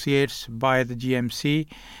associates by the GMC,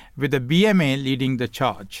 with the BMA leading the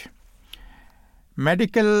charge.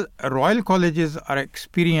 Medical Royal Colleges are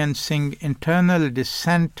experiencing internal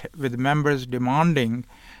dissent, with members demanding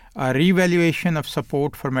a revaluation of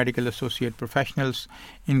support for medical associate professionals,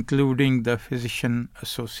 including the physician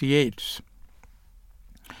associates.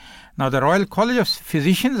 Now, the Royal College of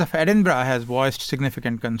Physicians of Edinburgh has voiced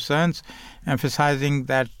significant concerns, emphasizing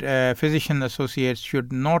that physician associates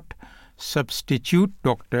should not substitute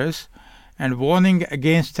doctors, and warning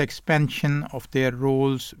against the expansion of their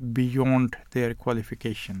roles beyond their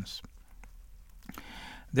qualifications.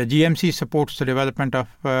 The GMC supports the development of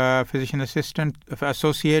physician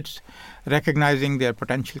associates, recognizing their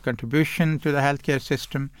potential contribution to the healthcare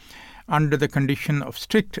system under the condition of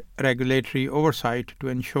strict regulatory oversight to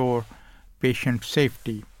ensure patient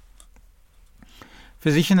safety.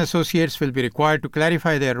 Physician associates will be required to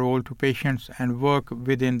clarify their role to patients and work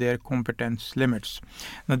within their competence limits.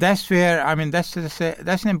 Now, that's where,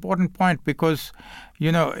 that's an important point, because,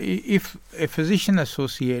 if a physician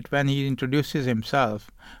associate, when he introduces himself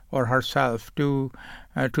or herself to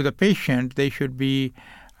the patient, they should be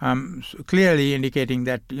clearly indicating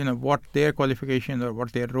that, what their qualification or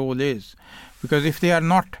what their role is. Because if they are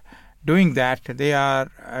not doing that, they are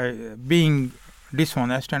being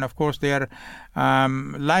dishonest, and of course they are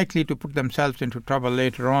likely to put themselves into trouble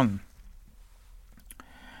later on.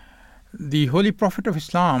 The Holy Prophet of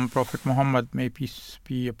Islam, Prophet Muhammad, may peace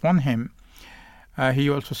be upon him, he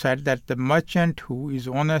also said that the merchant who is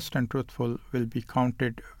honest and truthful will be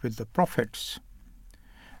counted with the prophets,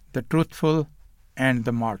 the truthful and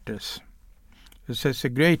the martyrs. This is a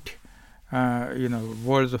great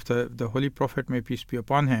words of the Holy Prophet, may peace be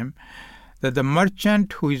upon him, that the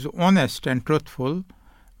merchant who is honest and truthful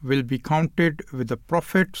will be counted with the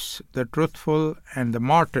prophets, the truthful, and the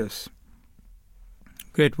martyrs.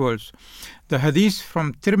 Great words. The hadith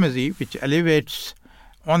from Tirmidhi, which elevates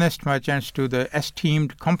honest merchants to the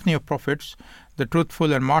esteemed company of prophets, the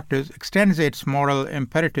truthful and martyrs, extends its moral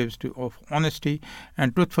imperatives of honesty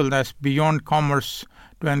and truthfulness beyond commerce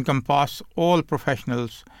to encompass all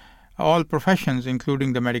professions,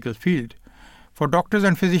 including the medical field. For doctors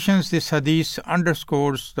and physicians, this hadith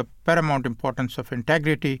underscores the paramount importance of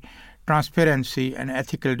integrity, transparency, and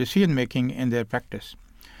ethical decision-making in their practice.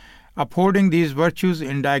 Upholding these virtues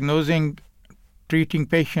in diagnosing, treating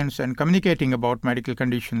patients, and communicating about medical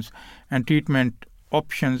conditions and treatment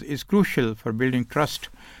options is crucial for building trust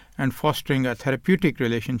and fostering a therapeutic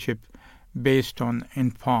relationship based on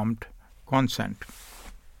informed consent.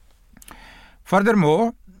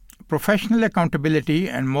 Furthermore, professional accountability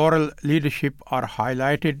and moral leadership are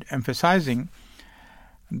highlighted, emphasizing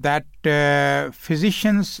that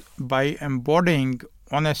physicians, by embodying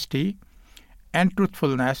honesty and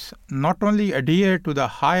truthfulness, not only adhere to the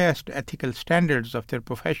highest ethical standards of their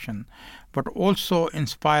profession, but also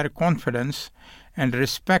inspire confidence and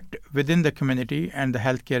respect within the community and the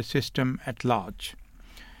healthcare system at large.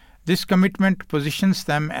 This commitment positions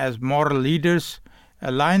them as moral leaders,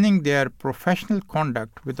 aligning their professional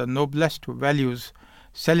conduct with the noblest values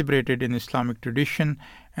celebrated in Islamic tradition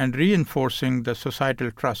and reinforcing the societal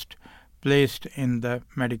trust placed in the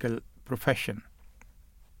medical profession.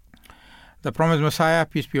 The promised Messiah,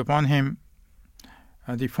 peace be upon him,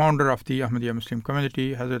 the founder of the Ahmadiyya Muslim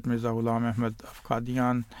community, Hazrat Mirza Ghulam Ahmad of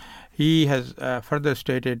Qadian, he has further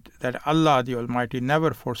stated that Allah the Almighty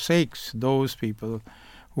never forsakes those people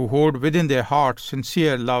who hold within their hearts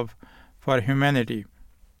sincere love for humanity.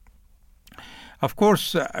 Of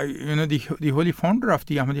course, the holy founder of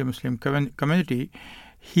the Ahmadiyya Muslim community,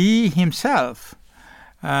 he himself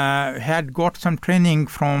had got some training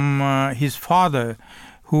from his father,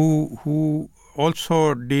 who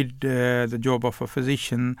also did the job of a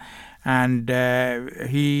physician, and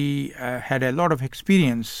he had a lot of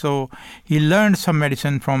experience. So he learned some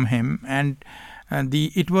medicine from him, and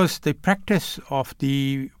it was the practice of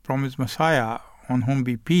the promised Messiah, on whom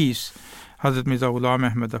be peace, Hazrat Mirza Ghulam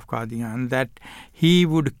Ahmad of Qadian, that he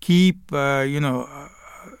would keep,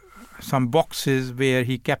 some boxes where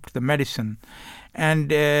he kept the medicine. And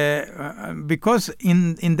because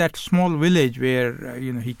in that small village where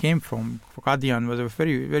he came from, Qadian was a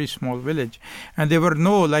very, very small village, and there were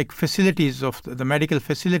no facilities of the medical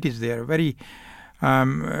facilities there. Very,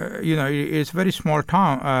 it's a very small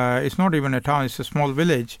town. It's not even a town; it's a small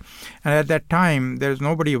village. And at that time, there's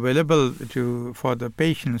nobody available for the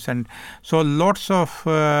patients, and so lots of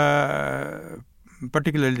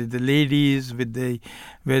particularly the ladies with the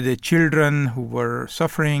children who were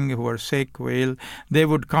suffering, who were sick, they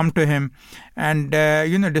would come to him. And,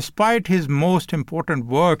 despite his most important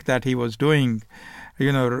work that he was doing,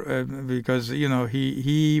 because,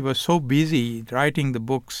 he was so busy writing the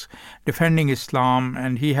books, defending Islam,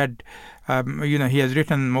 and he had, he has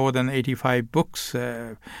written more than 85 books.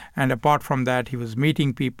 And apart from that, he was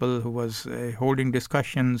meeting people, who was holding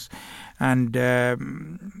discussions, and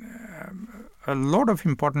a lot of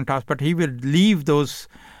important tasks, but he would leave those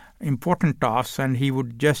important tasks and he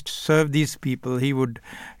would just serve these people. He would,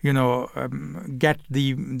 get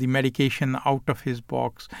the medication out of his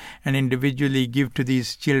box and individually give to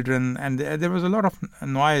these children. And there was a lot of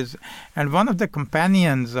noise. And one of the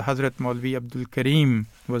companions, Hazrat Maulvi Abdul Karim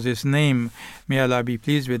was his name, may Allah be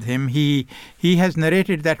pleased with him, he has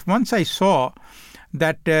narrated that once I saw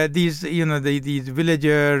that these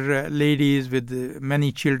villager ladies with many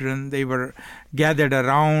children, they were gathered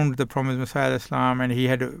around the promised Messiah Islam, and he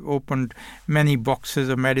had opened many boxes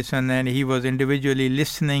of medicine, and he was individually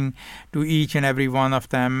listening to each and every one of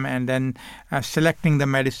them, and then selecting the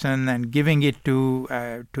medicine and giving it to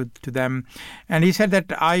them. And he said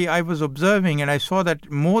that I was observing, and I saw that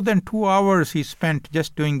more than 2 hours he spent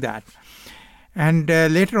just doing that. And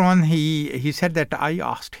later on, he said that I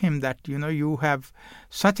asked him that, you have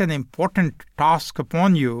such an important task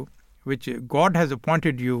upon you, which God has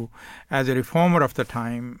appointed you as a reformer of the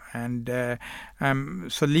time. And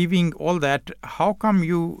so leaving all that, how come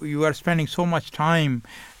you are spending so much time,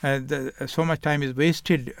 so much time is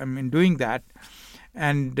wasted in doing that?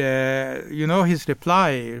 And, his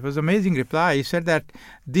reply, it was an amazing reply. He said that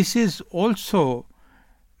this is also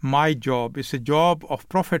my job. It's a job of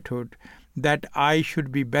prophethood, that I should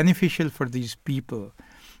be beneficial for these people.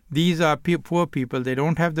 These are poor people. They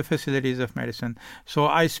don't have the facilities of medicine. So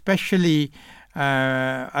I specially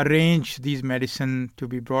arrange these medicine to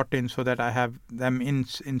be brought in so that I have them in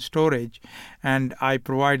storage, and I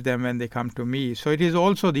provide them when they come to me. So it is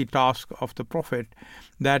also the task of the Prophet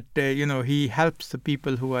that, he helps the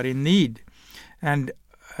people who are in need. And,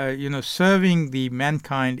 serving the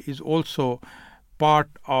mankind is also part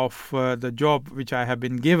of the job which I have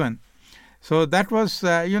been given. So that was,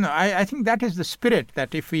 I think that is the spirit,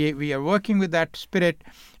 that if we are working with that spirit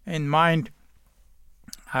in mind,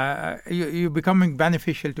 you're becoming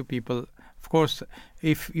beneficial to people. Of course,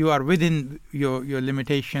 if you are within your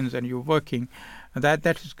limitations and you're working,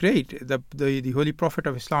 that is great. The Holy Prophet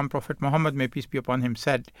of Islam, Prophet Muhammad, may peace be upon him,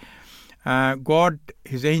 said, God,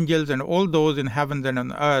 his angels, and all those in heaven and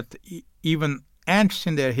on earth, even ants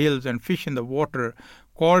in their hills and fish in the water,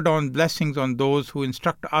 call down blessings on those who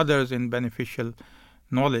instruct others in beneficial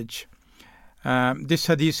knowledge. This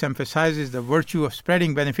hadith emphasizes the virtue of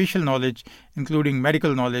spreading beneficial knowledge, including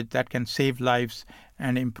medical knowledge that can save lives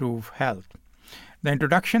and improve health. The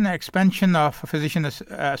introduction and expansion of physician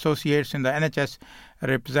associates in the NHS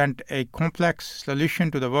represent a complex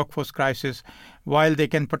solution to the workforce crisis. While they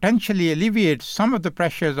can potentially alleviate some of the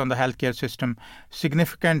pressures on the healthcare system,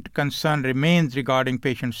 significant concern remains regarding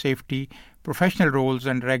patient safety, professional roles,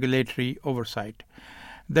 and regulatory oversight.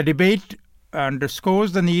 The debate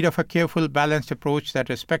underscores the need of a careful, balanced approach that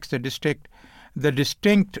respects the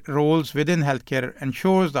distinct roles within healthcare,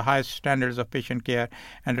 ensures the highest standards of patient care,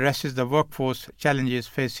 and addresses the workforce challenges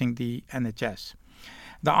facing the NHS.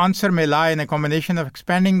 The answer may lie in a combination of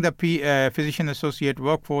expanding the physician associate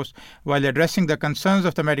workforce while addressing the concerns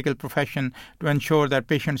of the medical profession to ensure that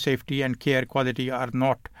patient safety and care quality are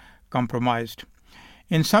not compromised.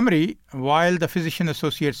 In summary, while the physician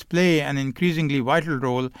associates play an increasingly vital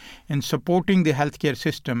role in supporting the healthcare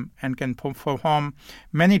system and can perform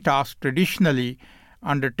many tasks traditionally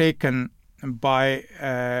undertaken by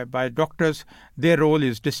doctors, their role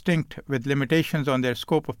is distinct, with limitations on their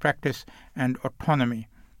scope of practice and autonomy.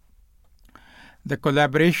 The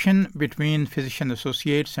collaboration between physician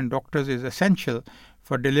associates and doctors is essential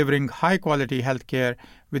for delivering high-quality healthcare,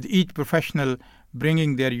 with each professional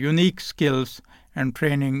bringing their unique skills and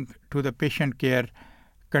training to the patient care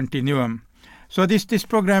continuum. So this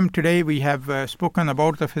program today, we have spoken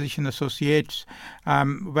about the physician associates,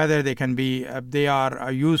 whether they can be, they are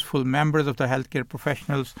useful members of the healthcare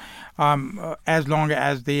professionals, as long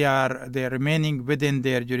as they are remaining within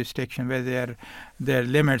their jurisdiction, where their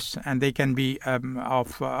limits, and they can be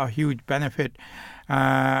of a huge benefit.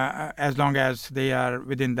 As long as they are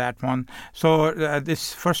within that one. So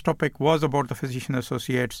this first topic was about the physician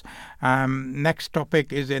associates. Next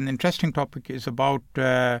topic is an interesting topic, is about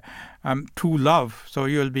true love. So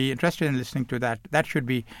you'll be interested in listening to that. That should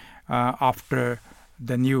be after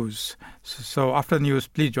the news. So after the news,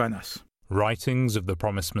 please join us. Writings of the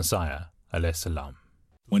Promised Messiah, alayhi salam.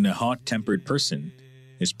 When a hot-tempered person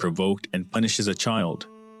is provoked and punishes a child,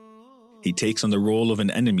 he takes on the role of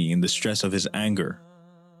an enemy in the stress of his anger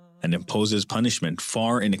and imposes punishment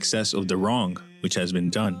far in excess of the wrong which has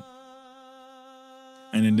been done.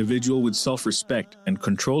 An individual with self-respect and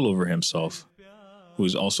control over himself, who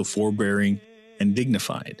is also forbearing and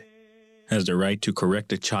dignified, has the right to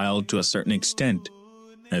correct a child to a certain extent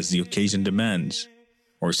as the occasion demands,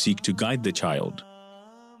 or seek to guide the child.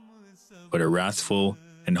 But a wrathful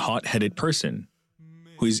and hot-headed person,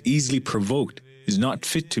 who is easily provoked, is not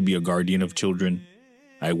fit to be a guardian of children.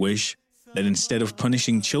 I wish that instead of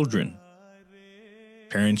punishing children,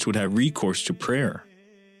 parents would have recourse to prayer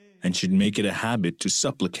and should make it a habit to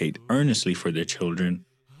supplicate earnestly for their children,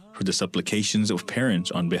 for the supplications of parents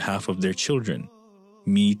on behalf of their children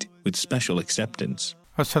meet with special acceptance.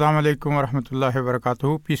 Assalamu alaikum wa rahmatullahi wa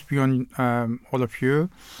barakatuh. Peace be on all of you.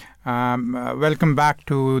 Welcome back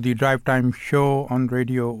to the Drive Time Show on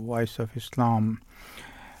Radio Voice of Islam.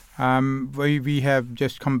 We have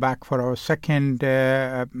just come back for our second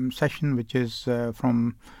session, which is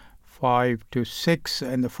from 5 to 6.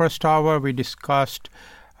 In the first hour, we discussed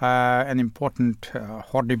an important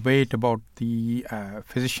hot debate about the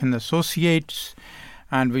physician associates,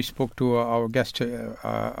 and we spoke to our guest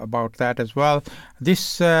about that as well.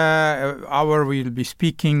 This hour, we will be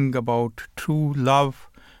speaking about true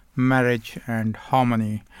love, marriage, and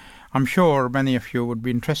harmony. I'm sure many of you would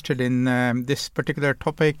be interested in this particular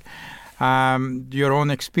topic. Your own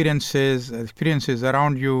experiences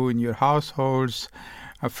around you in your households,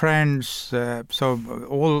 friends. So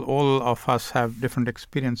all of us have different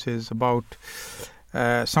experiences about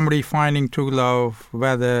somebody finding true love,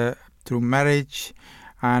 whether through marriage,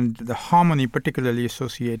 and the harmony particularly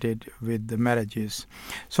associated with the marriages.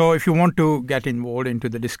 So if you want to get involved into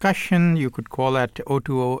the discussion, you could call at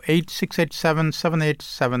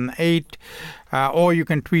 020-8687-7878, or you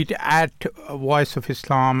can tweet at Voice of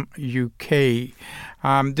Islam UK.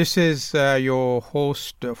 This is your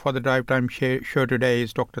host for the Drive Time show today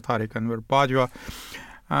is Dr. Tariq Anwar Bajwa.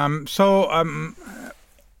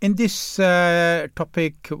 In this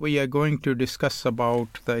topic, we are going to discuss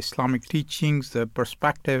about the Islamic teachings, the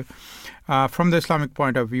perspective from the Islamic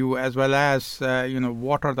point of view, as well as,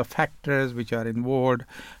 what are the factors which are involved,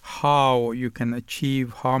 how you can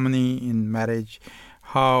achieve harmony in marriage,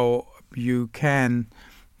 how you can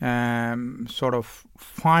sort of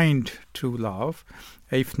find true love.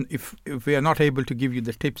 If we are not able to give you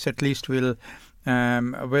the tips, at least we'll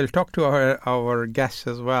talk to our guests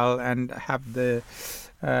as well and have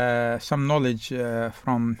some knowledge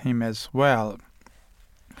from him as well.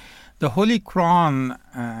 The Holy Quran,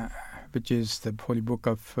 which is the holy book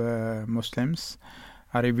of Muslims,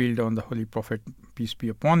 are revealed on the Holy Prophet, peace be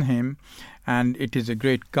upon him, and it is a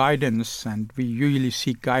great guidance, and we usually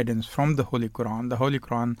seek guidance from the Holy Quran. The Holy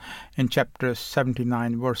Quran, in chapter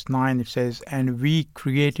 79, verse 9, it says, "And we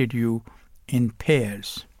created you in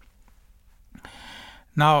pairs."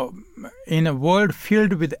 Now, in a world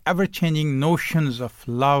filled with ever-changing notions of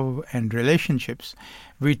love and relationships,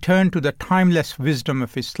 we turn to the timeless wisdom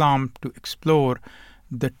of Islam to explore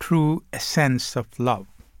the true essence of love.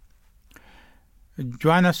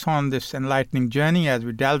 Join us on this enlightening journey as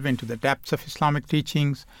we delve into the depths of Islamic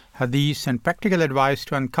teachings, hadiths, and practical advice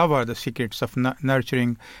to uncover the secrets of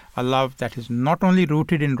nurturing a love that is not only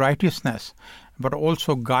rooted in righteousness, but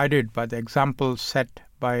also guided by the example set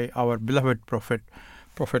by our beloved Prophet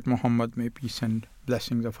Muhammad, may peace and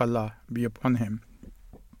blessings of Allah be upon him.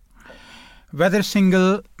 Whether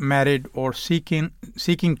single, married, or seeking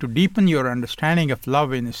to deepen your understanding of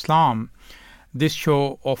love in Islam, this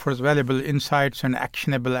show offers valuable insights and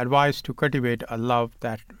actionable advice to cultivate a love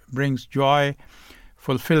that brings joy,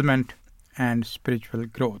 fulfillment, and spiritual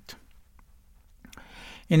growth.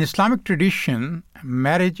 In Islamic tradition,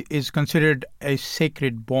 marriage is considered a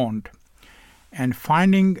sacred bond, and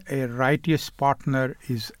finding a righteous partner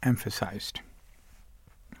is emphasized.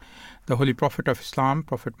 The Holy Prophet of Islam,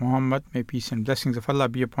 Prophet Muhammad, may peace and blessings of Allah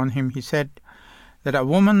be upon him, he said that a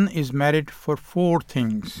woman is married for 4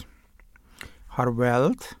 things: her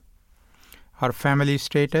wealth, her family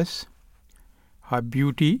status, her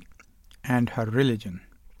beauty, and her religion.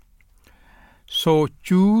 So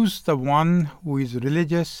choose the one who is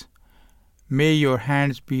religious. May your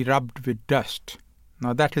hands be rubbed with dust.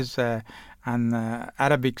 Now that is an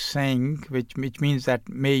Arabic saying which means that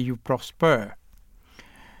may you prosper.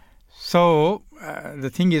 So the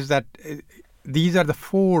thing is that these are the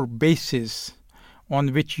four bases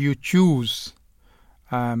on which you choose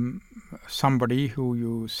somebody who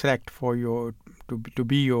you select for to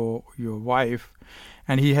be your wife.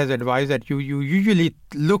 And he has advised that you usually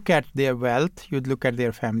look at their wealth, you look at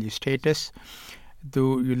their family status,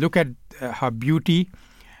 you look at her beauty,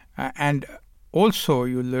 and also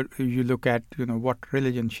you look at what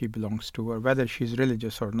religion she belongs to, or whether she's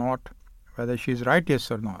religious or not, whether she's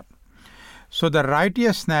righteous or not. So the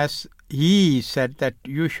righteousness, he said that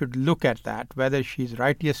you should look at that, whether she's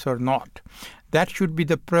righteous or not. That should be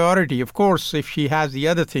the priority. Of course, if she has the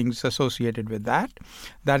other things associated with that,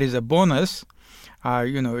 that is a bonus.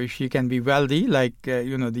 If she can be wealthy, like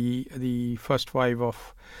the first wife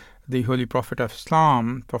of the Holy Prophet of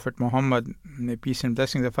Islam, Prophet Muhammad, may peace and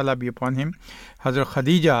blessings of Allah be upon him, Hazrat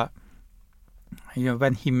Khadija,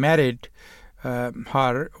 when he married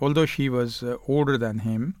her, although she was older than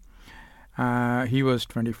him, he was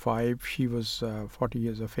 25, she was 40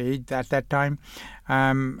 years of age at that time,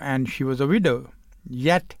 and she was a widow.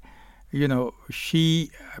 Yet,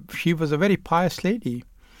 she was a very pious lady,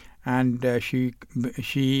 and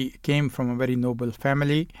she came from a very noble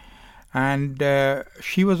family, and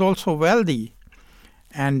she was also wealthy.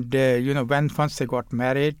 And when once they got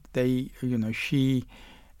married, she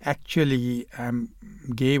actually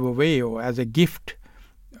gave away, or as a gift,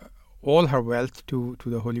 all her wealth to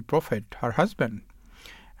the Holy Prophet, her husband,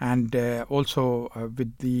 and also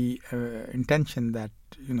with the intention that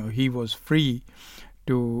he was free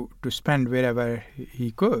to spend wherever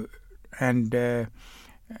he could, and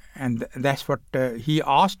that's what he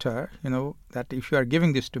asked her. That if you are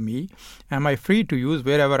giving this to me, am I free to use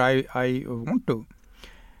wherever I want to?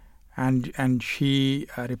 And she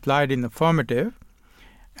replied in affirmative.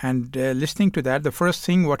 And listening to that, the first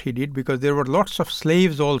thing what he did, because there were lots of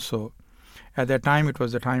slaves also. At that time, it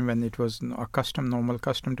was the time when it was a normal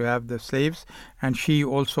custom to have the slaves. And she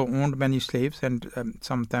also owned many slaves, and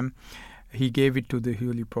some of them he gave it to the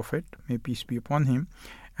Holy Prophet, may peace be upon him.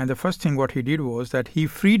 And the first thing what he did was that he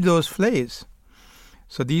freed those slaves.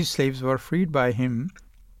 So these slaves were freed by him.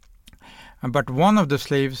 But one of the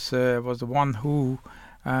slaves was the one who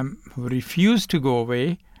refused to go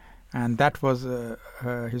away, and that was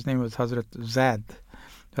his name was Hazrat Zaid.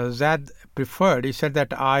 Zaid preferred. He said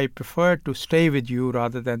that I prefer to stay with you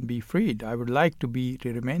rather than be freed. I would like to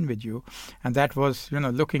remain with you, and that was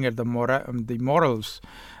looking at the morals,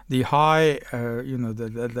 the high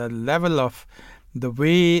the level of the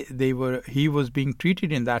way he was being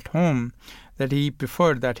treated in that home, that he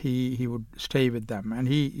preferred that he would stay with them, and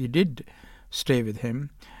he did stay with him.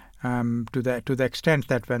 To the extent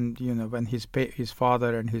that when his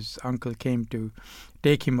father and his uncle came to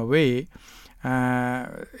take him away,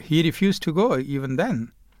 he refused to go even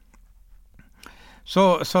then.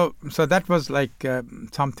 So that was like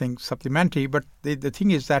something supplementary. But the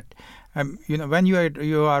thing is that when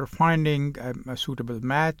you are finding a suitable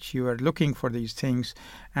match, you are looking for these things,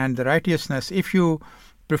 and the righteousness. If your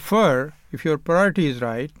priority is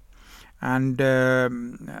right, and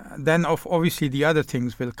then obviously the other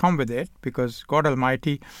things will come with it, because God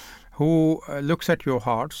Almighty, who looks at your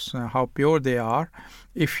hearts, how pure they are.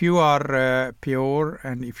 If you are pure,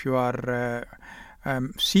 and if you are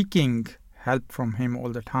seeking help from Him all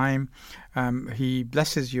the time, He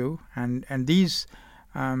blesses you, and these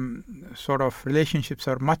sort of relationships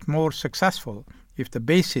are much more successful if the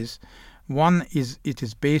basis, one is it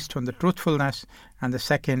is based on the truthfulness, and the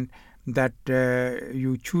second that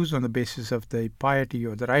you choose on the basis of the piety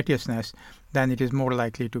or the righteousness, then it is more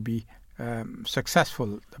likely to be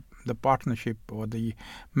successful. The partnership or the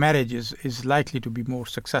marriage is likely to be more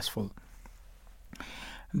successful.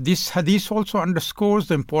 This hadith also underscores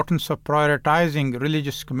the importance of prioritizing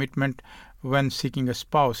religious commitment when seeking a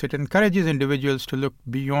spouse. It encourages individuals to look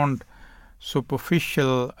beyond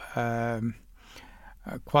superficial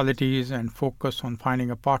qualities and focus on finding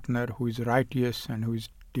a partner who is righteous and who is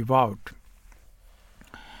devout.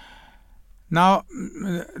 Now,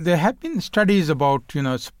 there have been studies about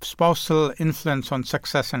spousal influence on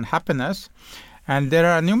success and happiness, and there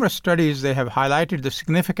are numerous studies. They have highlighted the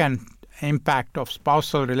significant impact of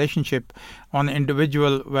spousal relationship on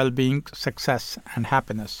individual well-being, success, and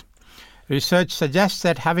happiness. Research suggests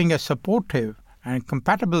that having a supportive and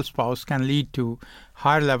compatible spouse can lead to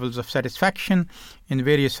higher levels of satisfaction in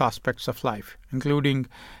various aspects of life, including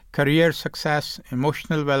career success,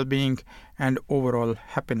 emotional well-being, and overall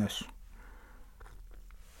happiness.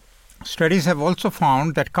 Studies have also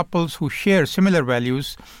found that couples who share similar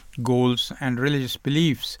values, goals, and religious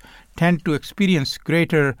beliefs tend to experience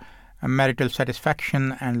greater marital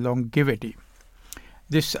satisfaction and longevity.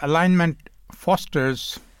 This alignment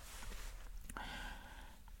fosters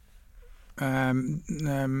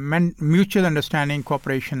mutual understanding,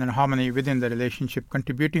 cooperation, and harmony within the relationship,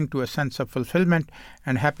 contributing to a sense of fulfillment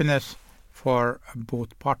and happiness for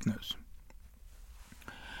both partners.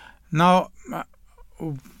 Now,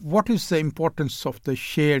 what is the importance of the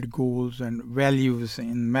shared goals and values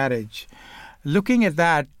in marriage? Looking at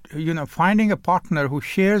that, finding a partner who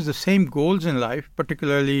shares the same goals in life,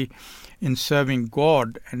 particularly in serving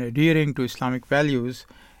God and adhering to Islamic values,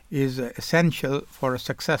 is essential for a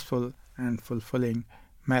successful and fulfilling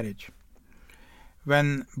marriage.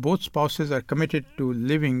 When both spouses are committed to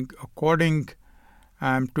living according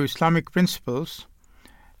to Islamic principles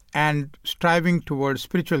and striving towards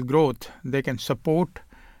spiritual growth, they can support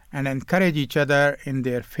and encourage each other in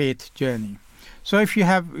their faith journey. So if you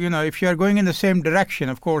have, if you are going in the same direction,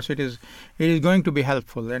 of course it is going to be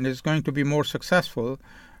helpful and it's going to be more successful.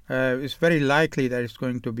 It's very likely that it's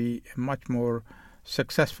going to be much more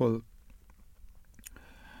successful.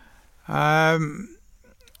 Of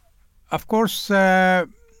course,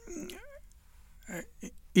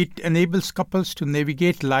 it enables couples to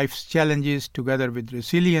navigate life's challenges together with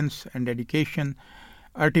resilience and dedication,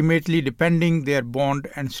 ultimately deepening their bond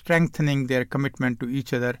and strengthening their commitment to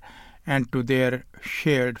each other and to their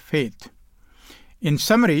shared faith. In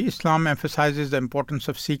summary, Islam emphasizes the importance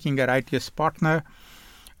of seeking a righteous partner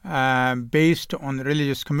based on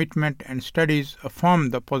religious commitment, and studies affirm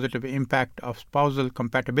the positive impact of spousal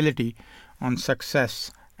compatibility on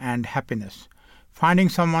success and happiness. Finding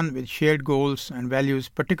someone with shared goals and values,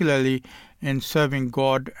 particularly in serving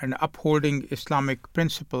God and upholding Islamic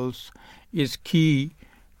principles, is key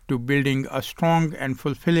to building a strong and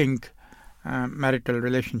fulfilling marital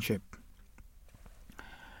relationship.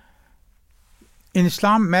 In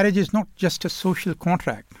Islam, marriage is not just a social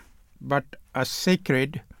contract, but a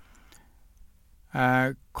sacred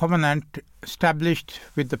covenant established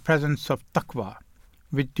with the presence of taqwa,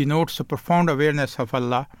 which denotes a profound awareness of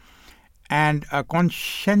Allah and a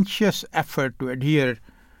conscientious effort to adhere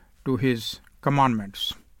to His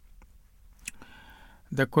commandments.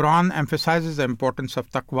 The Quran emphasizes the importance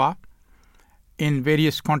of taqwa in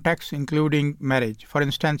various contexts, including marriage. For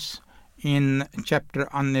instance, in chapter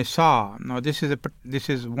An-Nisa, now this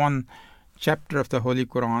is one chapter of the Holy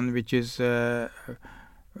Quran which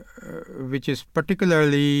is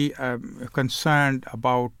particularly concerned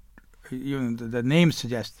about, the name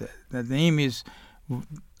suggests that the name is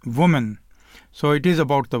woman, so it is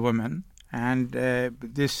about the woman, and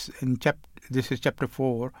this is chapter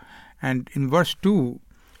 4, and in verse 2,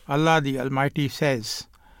 Allah the Almighty says,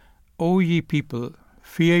 "O ye people,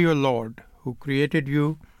 fear your Lord, who created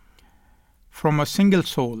you from a single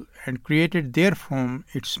soul, and created therefrom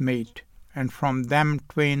its mate, and from them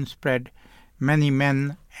twain spread many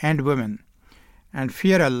men and women, and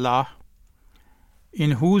fear Allah,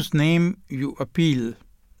 in whose name you appeal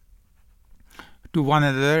to one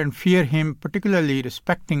another, and fear Him, particularly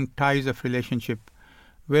respecting ties of relationship.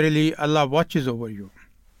 Verily, Allah watches over you."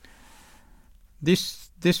 This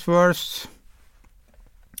verse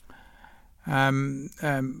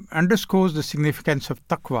underscores the significance of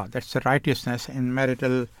taqwa, that's the righteousness in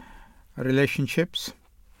marital relationships,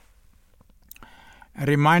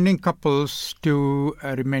 reminding couples to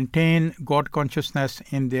maintain God consciousness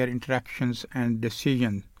in their interactions and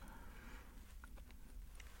decisions.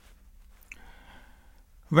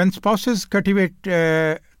 When spouses cultivate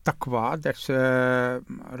taqwa, that's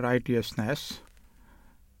righteousness,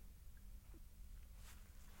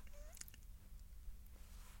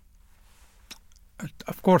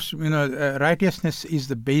 of course, righteousness is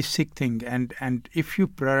the basic thing, and if you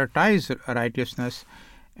prioritize righteousness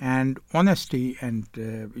and honesty and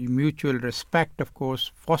mutual respect, of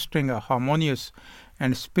course, fostering a harmonious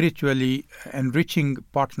and spiritually enriching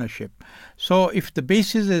partnership. So if the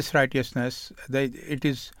basis is righteousness, it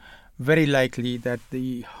is very likely that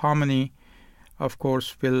the harmony, of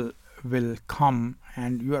course, will come,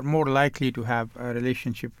 and you are more likely to have a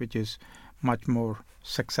relationship which is much more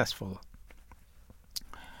successful.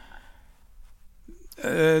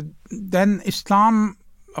 Then Islam,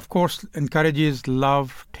 of course, encourages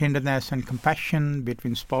love, tenderness, and compassion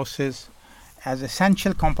between spouses as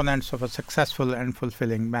essential components of a successful and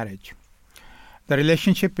fulfilling marriage. The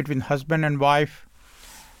relationship between husband and wife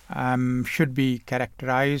should be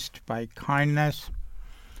characterized by kindness,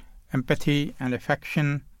 empathy, and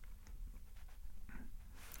affection.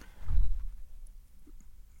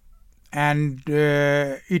 And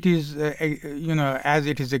it is, as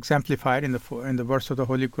it is exemplified in the verse of the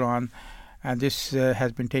Holy Quran, and this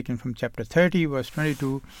has been taken from chapter 30, verse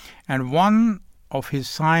 22. And one of his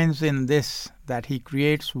signs in this, that he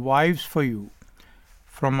creates wives for you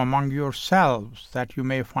from among yourselves, that you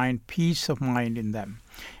may find peace of mind in them.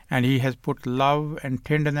 And he has put love and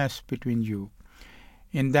tenderness between you.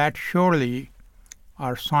 In that surely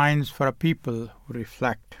are signs for a people who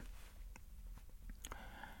reflect.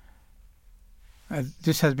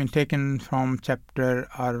 This has been taken from chapter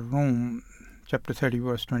Ar-Rum, chapter 30,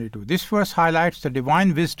 verse 22. This verse highlights the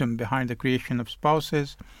divine wisdom behind the creation of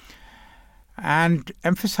spouses and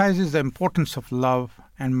emphasizes the importance of love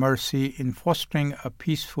and mercy in fostering a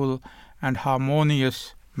peaceful and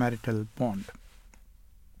harmonious marital bond.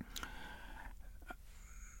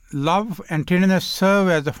 Love and tenderness serve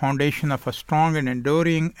as the foundation of a strong and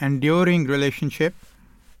enduring relationship.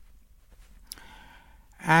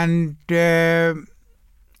 And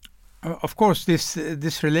of course,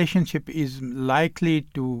 this relationship is likely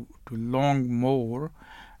to long more,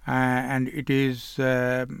 and it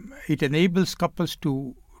enables couples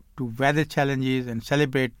to weather challenges and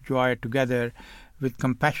celebrate joy together with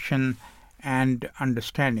compassion and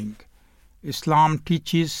understanding. Islam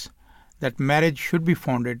teaches that marriage should be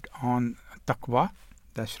founded on taqwa,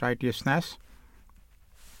 that's righteousness,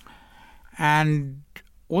 and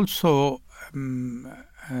also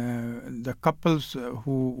the couples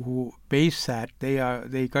who base that,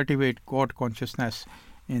 they cultivate God consciousness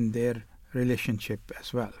in their relationship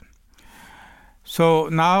as well. So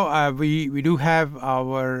now we do have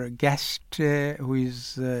our guest who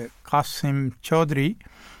is Qasim Choudhry.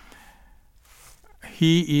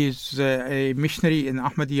 He is a missionary in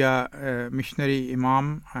Ahmadiyya, missionary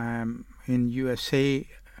Imam in USA.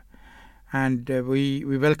 And we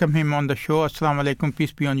welcome him on the show. Assalamu alaikum,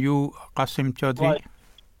 peace be on you, Qasim Choudhry.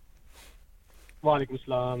 Wa alaikum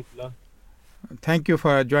assalam. Thank you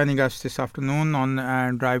for joining us this afternoon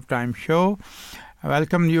on Drive Time Show. I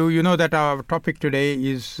welcome you. You know that our topic today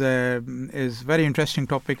is very interesting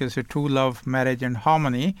topic. It's a true love, marriage, and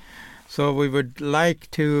harmony. So we would like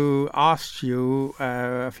to ask you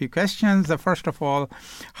a few questions. First of all,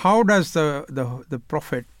 how does the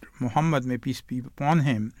Prophet Muhammad, may peace be upon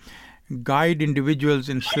him, guide individuals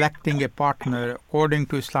in selecting a partner according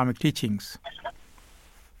to Islamic teachings?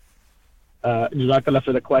 Jazakallah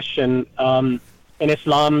for the question. In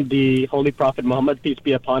Islam, the Holy Prophet Muhammad, peace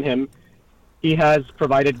be upon him, he has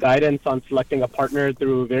provided guidance on selecting a partner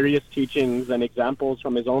through various teachings and examples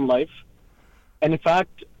from his own life. And in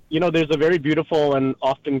fact, there's a very beautiful and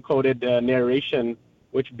often quoted narration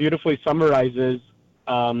which beautifully summarizes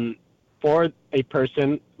for a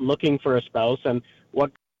person looking for a spouse and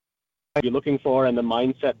what be looking for and the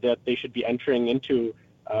mindset that they should be entering into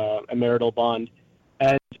a marital bond.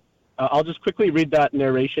 And I'll just quickly read that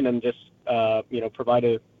narration and just provide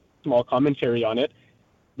a small commentary on it.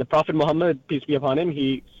 The Prophet Muhammad, peace be upon him,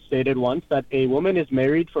 he stated once that a woman is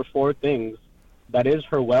married for 4 things. That is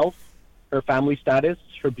her wealth, her family status,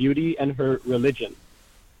 her beauty, and her religion.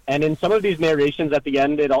 And in some of these narrations at the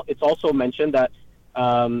end, it's also mentioned that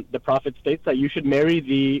the Prophet states that you should marry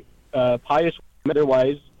the pious woman,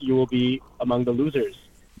 otherwise you will be among the losers.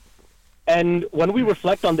 And when we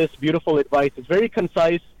reflect on this beautiful advice, it's very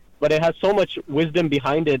concise, but it has so much wisdom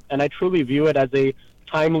behind it, and I truly view it as a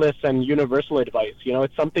timeless and universal advice.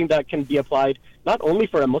 It's something that can be applied not only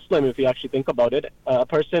for a Muslim, if you actually think about it, a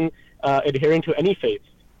person adhering to any faith.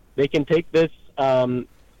 They can take this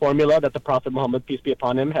formula that the Prophet Muhammad, peace be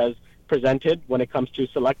upon him, has presented when it comes to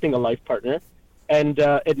selecting a life partner, and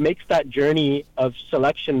it makes that journey of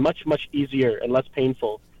selection much, much easier and less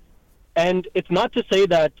painful. And it's not to say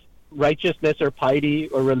that righteousness or piety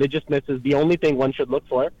or religiousness is the only thing one should look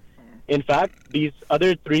for. In fact, these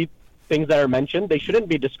other 3 things that are mentioned, they shouldn't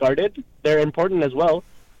be discarded. They're important as well.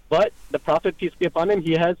 But the Prophet, peace be upon him,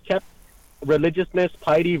 he has kept religiousness,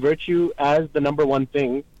 piety, virtue as the number 1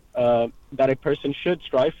 thing that a person should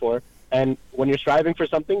strive for. And when you're striving for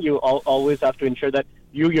something, you always have to ensure that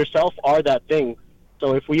you yourself are that thing.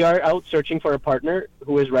 So if we are out searching for a partner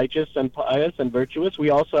who is righteous and pious and virtuous, we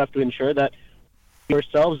also have to ensure that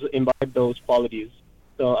yourselves imbibe those qualities.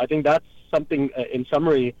 So I think that's something, in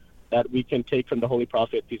summary, that we can take from the Holy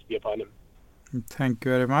Prophet, peace be upon him. Thank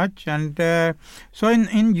you very much. And so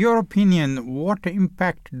in your opinion, what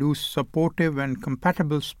impact do supportive and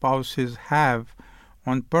compatible spouses have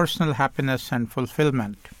on personal happiness and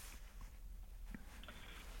fulfillment?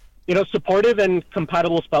 Supportive and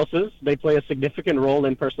compatible spouses, they play a significant role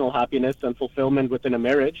in personal happiness and fulfillment within a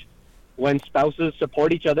marriage. When spouses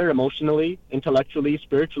support each other emotionally, intellectually,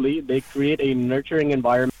 spiritually, they create a nurturing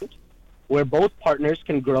environment where both partners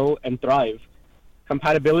can grow and thrive.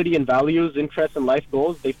 Compatibility in values, interests, and life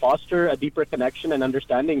goals, they foster a deeper connection and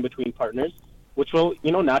understanding between partners, which will,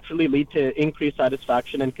 naturally lead to increased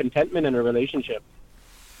satisfaction and contentment in a relationship.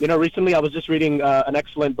 Recently I was just reading an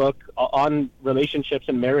excellent book on relationships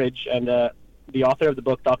and marriage, and the author of the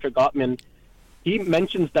book, Dr. Gottman, he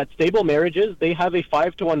mentions that stable marriages, they have a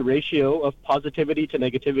 5-to-1 ratio of positivity to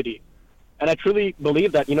negativity. And I truly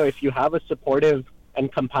believe that, if you have a supportive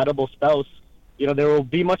and compatible spouse, there will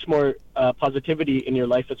be much more positivity in your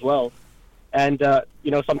life as well. And,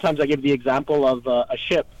 sometimes I give the example of a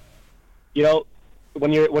ship.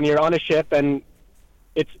 When you're on a ship, and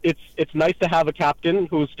it's nice to have a captain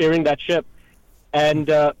who's steering that ship, and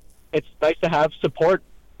it's nice to have support,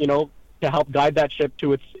 to help guide that ship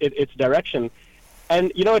to its direction.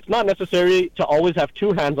 And it's not necessary to always have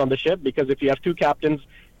two hands on the ship, because if you have two captains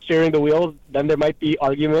steering the wheel, then there might be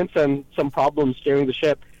arguments and some problems steering the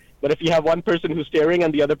ship. But if you have one person who's steering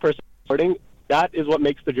and the other person supporting, that is what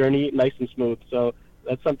makes the journey nice and smooth. So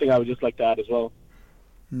that's something I would just like to add as well.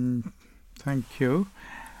 Thank you.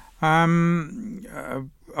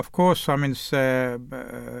 Of course, I mean,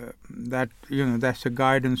 that that's a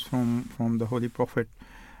guidance from the Holy Prophet,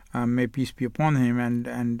 may peace be upon him,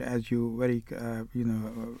 and as you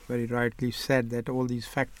very rightly said, that all these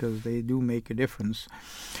factors, they do make a difference.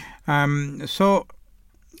 So,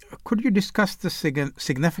 could you discuss the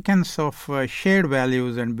significance of shared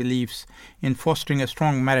values and beliefs in fostering a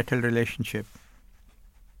strong marital relationship?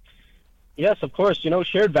 Yes, of course.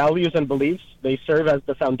 Shared values and beliefs, they serve as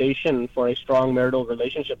the foundation for a strong marital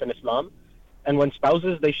relationship in Islam. And when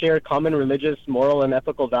spouses, they share common religious, moral, and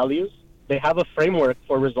ethical values, they have a framework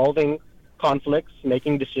for resolving conflicts,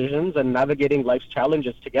 making decisions, and navigating life's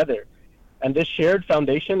challenges together. And this shared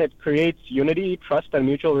foundation, it creates unity, trust, and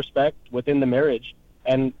mutual respect within the marriage.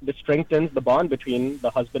 And this strengthens the bond between the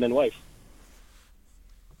husband and wife.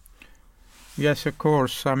 Yes, of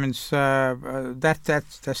course. I mean, that's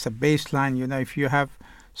the baseline. If you have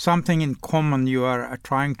something in common you are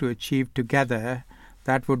trying to achieve together,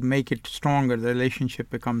 that would make it stronger. The relationship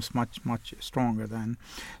becomes much, much stronger then.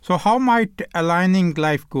 So how might aligning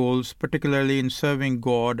life goals, particularly in serving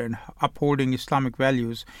God and upholding Islamic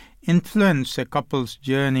values, influence a couple's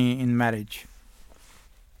journey in marriage?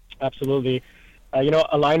 Absolutely.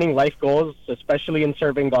 Aligning life goals, especially in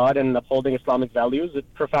serving God and upholding Islamic values, it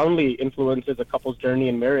profoundly influences a couple's journey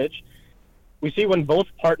in marriage. We see when both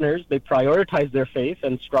partners, they prioritize their faith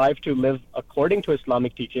and strive to live according to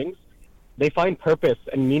Islamic teachings, they find purpose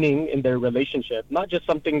and meaning in their relationship, not just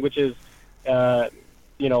something which is,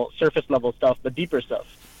 surface level stuff, but deeper stuff.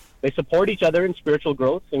 They support each other in spiritual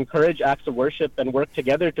growth, encourage acts of worship, and work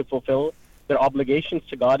together to fulfill their obligations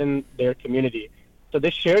to God and their community. So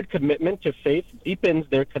this shared commitment to faith deepens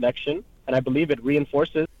their connection, and I believe it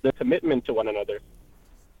reinforces their commitment to one another.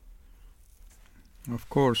 Of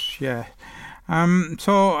course, yeah. Imam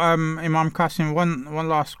Qasim, one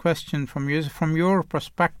last question from you. From your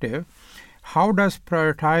perspective, how does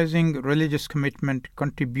prioritizing religious commitment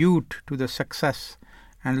contribute to the success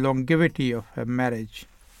and longevity of a marriage?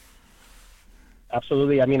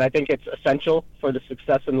 Absolutely. I mean, I think it's essential for the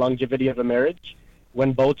success and longevity of a marriage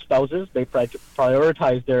when both spouses, they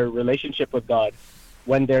prioritize their relationship with God,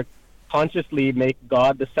 when they consciously make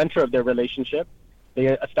God the center of their relationship. They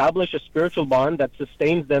establish a spiritual bond that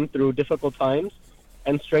sustains them through difficult times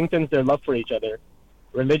and strengthens their love for each other.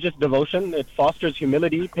 Religious devotion, it fosters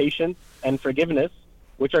humility, patience, and forgiveness,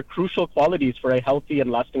 which are crucial qualities for a healthy and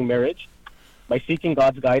lasting marriage. By seeking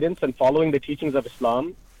God's guidance and following the teachings of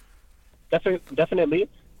Islam, definitely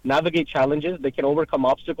navigate challenges, they can overcome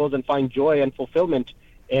obstacles and find joy and fulfillment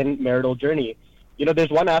in marital journey. There's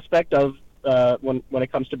one aspect of when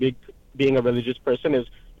it comes to being a religious person is,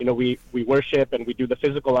 we worship and we do the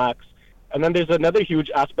physical acts. And then there's another huge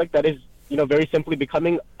aspect that is, very simply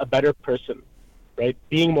becoming a better person, right?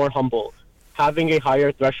 Being more humble, having a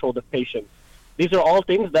higher threshold of patience. These are all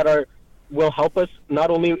things that will help us not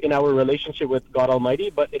only in our relationship with God Almighty,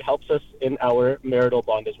 but it helps us in our marital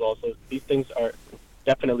bond as well. So these things are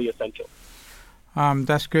definitely essential.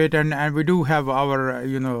 That's great, and we do have our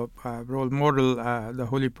role model, the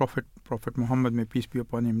Holy Prophet Muhammad, may peace be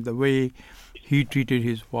upon him, the way he treated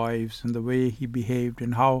his wives and the way he behaved,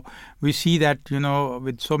 and how we see that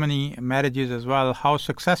with so many marriages as well, how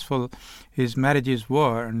successful his marriages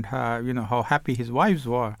were, and how happy his wives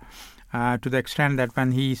were. to the extent that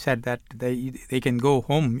when he said that they can go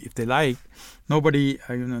home if they like, nobody,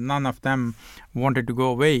 none of them wanted to go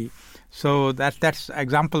away. So that's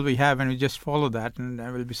example we have, and we just follow that, and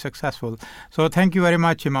I will be successful. So thank you very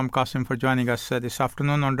much, Imam Qasim, for joining us this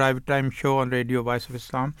afternoon on Drive Time Show on Radio Voice of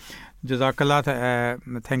Islam.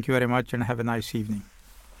 Jazakallah. Thank you very much, and have a nice evening.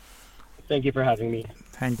 Thank you for having me.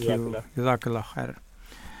 Thank you. Jazakallah khair.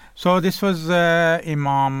 So this was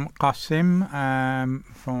Imam Qasim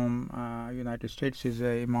from United States. He's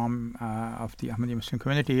an Imam of the Ahmadi Muslim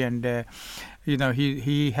community, and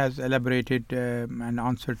he has elaborated an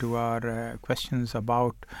answer to our questions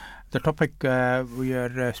about the topic we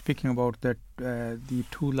are speaking about, that the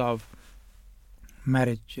true love,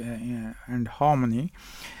 marriage, and harmony.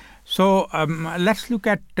 So let's look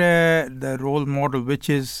at the role model, which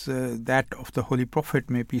is that of the Holy Prophet,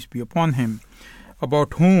 may peace be upon him,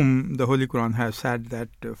 about whom the Holy Quran has said that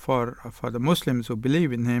for the Muslims who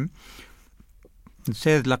believe in him, it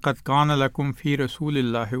says, لَقَدْ كَانَ لَكُمْ فِي رَسُولِ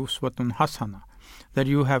اللَّهِ أُسْوَةٌ حَسَنَةٌ, that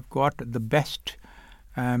you have got the best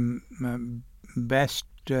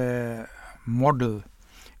model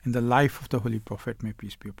in the life of the Holy Prophet, may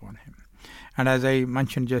peace be upon him. And as I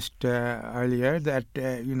mentioned just earlier, that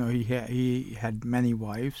he had many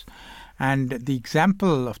wives, and the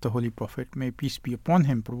example of the Holy Prophet, may peace be upon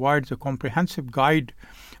him, provides a comprehensive guide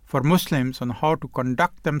for Muslims on how to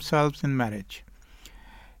conduct themselves in marriage.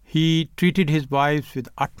 He treated his wives with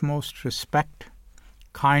utmost respect,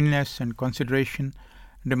 kindness, and consideration,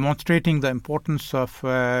 demonstrating the importance of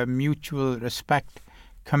mutual respect,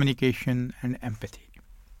 communication, and empathy.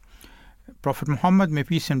 Prophet Muhammad, may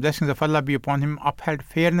peace and blessings of Allah be upon him, upheld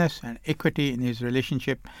fairness and equity in his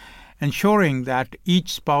relationship, ensuring that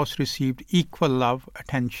each spouse received equal love,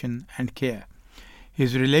 attention, and care.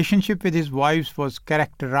 His relationship with his wives was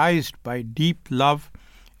characterized by deep love,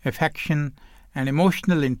 affection, and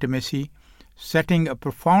emotional intimacy, setting a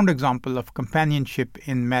profound example of companionship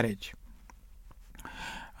in marriage.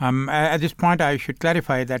 At this point, I should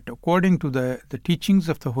clarify that according to the teachings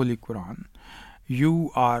of the Holy Quran, you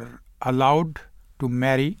are allowed to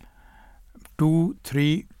marry 2,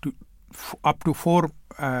 3, up to 4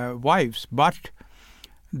 wives, but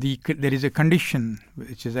there is a condition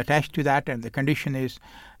which is attached to that, and the condition is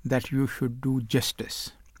that you should do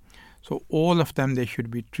justice. So all of them, they should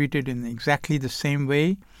be treated in exactly the same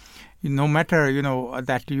way, no matter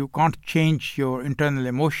that you can't change your internal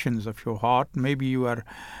emotions of your heart. Maybe you are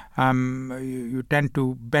you tend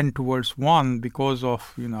to bend towards one because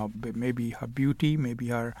of maybe her beauty, maybe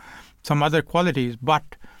her some other qualities,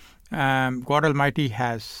 but God Almighty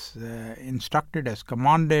has instructed, has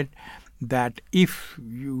commanded that if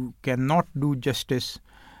you cannot do justice,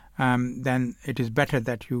 then it is better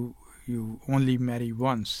that you only marry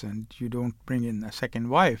once and you don't bring in a second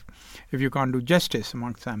wife if you can't do justice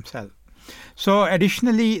amongst themselves. So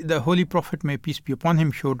additionally, the Holy Prophet, may peace be upon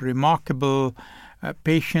him, showed remarkable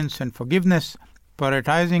patience and forgiveness,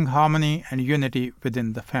 prioritizing harmony and unity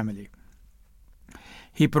within the family.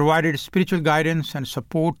 He provided spiritual guidance and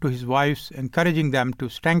support to his wives, encouraging them to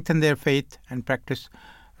strengthen their faith and practice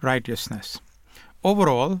righteousness.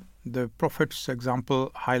 Overall, the Prophet's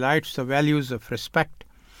example highlights the values of respect,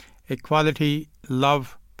 equality,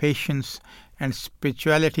 love, patience, and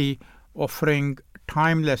spirituality, offering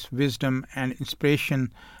timeless wisdom and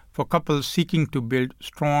inspiration for couples seeking to build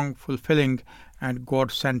strong, fulfilling, and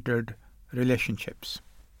God-centered relationships.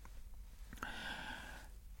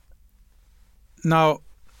 Now,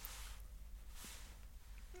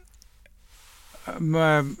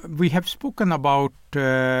 we have spoken about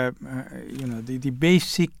the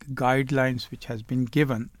basic guidelines which has been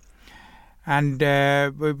given, and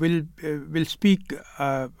we'll speak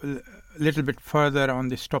a little bit further on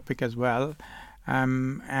this topic as well,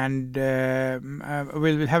 and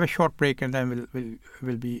we'll have a short break, and then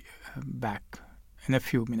we'll be back in a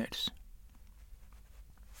few minutes.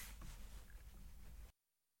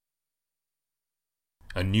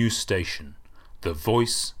 A new station, the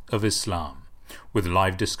Voice of Islam, with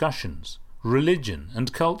live discussions, religion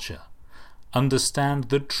and culture. Understand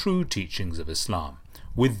the true teachings of Islam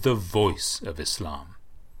with the Voice of Islam.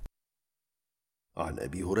 عن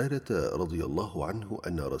أبي هريرة رضي الله عنه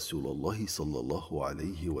أن رسول الله صلى الله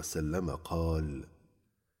عليه وسلم قال: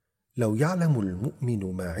 لو يعلم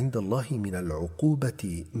المؤمن ما عند الله من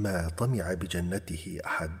العقوبة ما طمع بجنته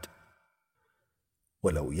أحد،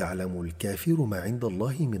 ولو يعلم الكافر ما عند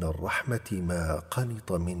الله من الرحمة ما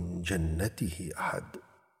قنط من جنته أحد.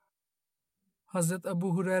 Hazrat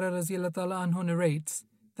Abu Huraira radhiyallahu ta'ala anhu narrates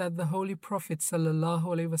that the Holy Prophet sallallahu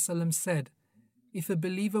alaihi wasallam said, if a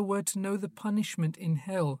believer were to know the punishment in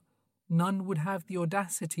hell, none would have the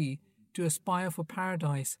audacity to aspire for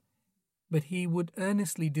paradise, but he would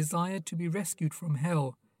earnestly desire to be rescued from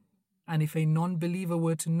hell. And if a non-believer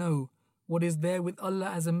were to know what is there with Allah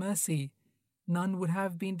as a mercy, none would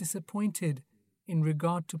have been disappointed in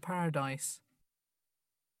regard to paradise.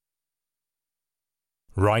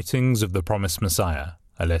 Writings of the Promised Messiah,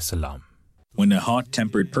 alayhi salam. When a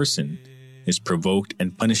hot-tempered person is provoked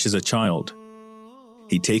and punishes a child,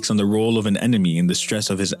 he takes on the role of an enemy in the stress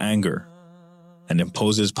of his anger and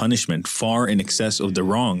imposes punishment far in excess of the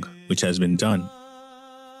wrong which has been done.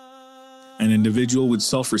 An individual with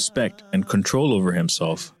self-respect and control over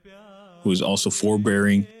himself, who is also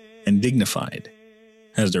forbearing and dignified,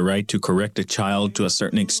 has the right to correct a child to a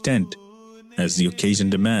certain extent as the occasion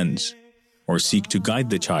demands, or seek to guide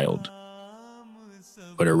the child.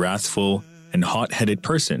 But a wrathful and hot-headed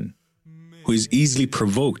person who is easily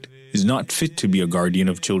provoked is not fit to be a guardian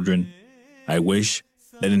of children. I wish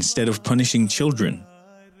that instead of punishing children,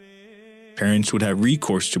 parents would have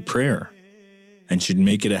recourse to prayer and should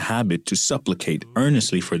make it a habit to supplicate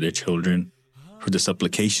earnestly for their children, for the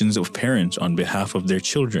supplications of parents on behalf of their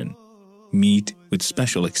children meet with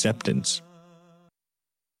special acceptance.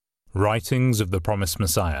 Writings of the Promised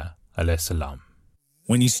Messiah, alayhi salam.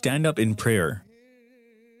 When you stand up in prayer,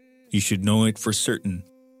 you should know it for certain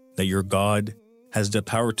that your God has the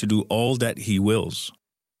power to do all that He wills.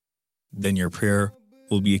 Then your prayer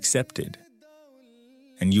will be accepted,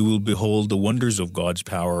 and you will behold the wonders of God's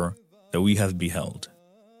power that we have beheld.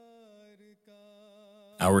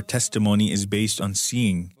 Our testimony is based on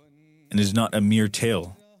seeing and is not a mere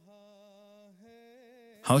tale.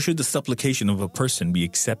 How should the supplication of a person be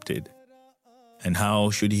accepted? And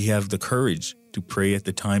how should he have the courage to pray at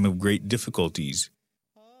the time of great difficulties,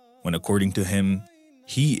 when according to him,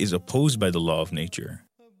 he is opposed by the law of nature,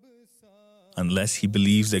 unless he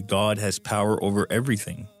believes that God has power over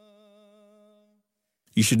everything?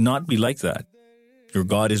 You should not be like that. Your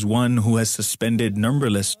God is one who has suspended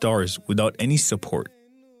numberless stars without any support,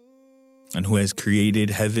 and who has created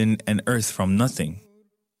heaven and earth from nothing.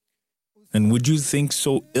 And would you think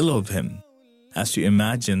so ill of him as to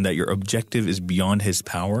imagine that your objective is beyond his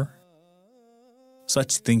power?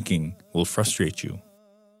 Such thinking will frustrate you.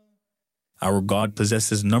 Our God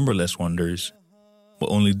possesses numberless wonders, but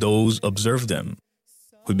only those observe them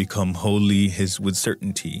who become wholly his with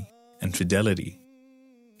certainty and fidelity.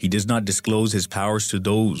 He does not disclose his powers to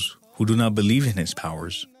those who do not believe in his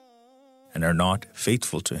powers and are not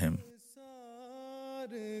faithful to him.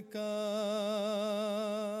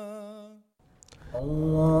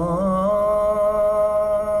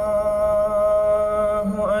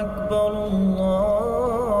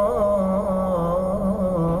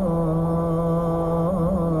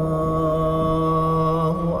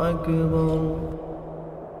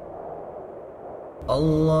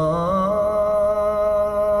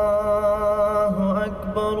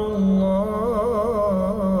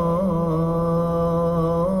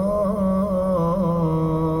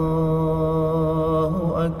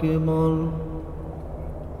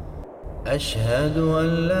 أشهد أن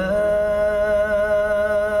لا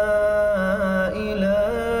إله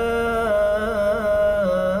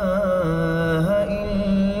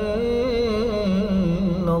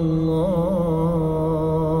إلا الله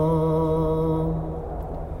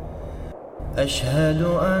أشهد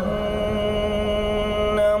أن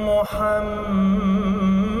محمدا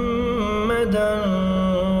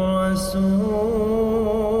رسول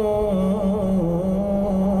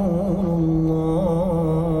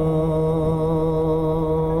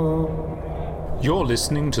You're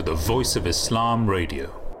listening to the Voice of Islam Radio.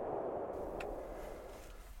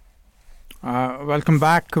 Welcome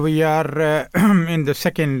back. We are in the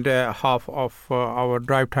second half of our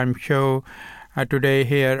drive time show today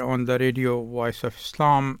here on the radio Voice of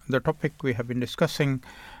Islam. The topic we have been discussing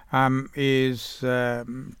is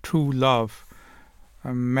true love,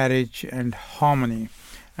 marriage and harmony.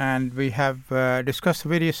 And we have discussed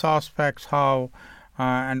various aspects, how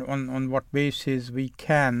and on what basis we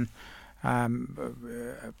can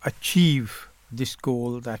achieve this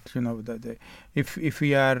goal. That if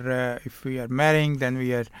we are marrying, then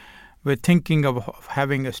we're thinking of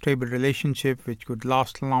having a stable relationship which could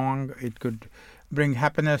last long. It could bring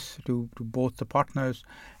happiness to both the partners,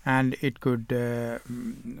 and it could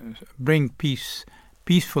bring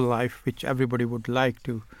peaceful life which everybody would like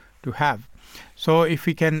to have. So if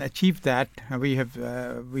we can achieve that, we have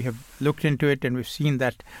looked into it, and we've seen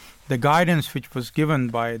that the guidance which was given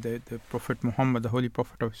by the Prophet Muhammad, the Holy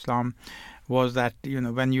Prophet of Islam, was that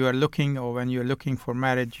when you are looking for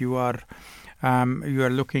marriage, you are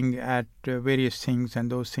looking at various things, and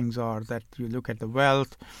those things are that you look at the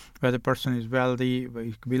wealth, whether the person is wealthy,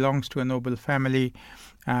 belongs to a noble family,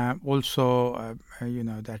 also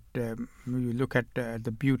that you look at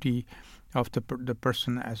the beauty of the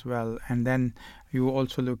person as well, and then you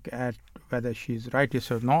also look at whether she's righteous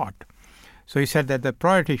or not. So he said that the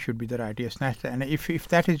priority should be the righteousness, and if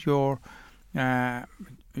that is your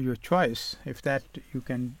choice, if that you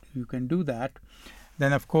can do that,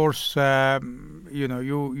 then of course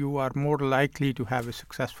you are more likely to have a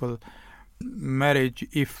successful marriage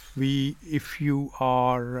if you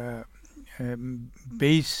are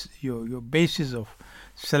your basis of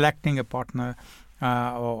selecting a partner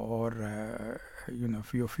or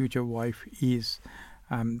for your future wife is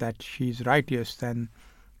that she's righteous, then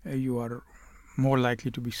you are more likely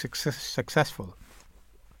to be successful.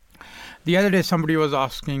 The other day, somebody was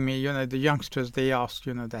asking me, the youngsters, they asked,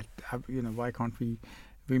 that, why can't we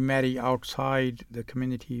marry outside the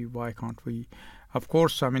community? Why can't we? Of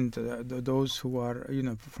course, I mean, those who are,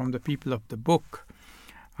 from the people of the book,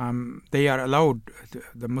 they are allowed,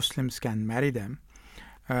 the Muslims can marry them.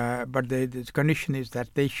 But the condition is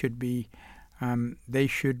that they should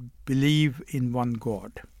believe in one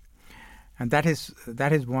God. And that is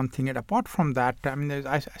one thing. And apart from that, I mean,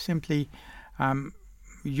 I simply,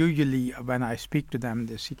 usually when I speak to them,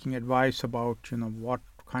 they're seeking advice about, what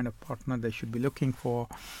kind of partner they should be looking for.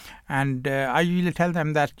 And I usually tell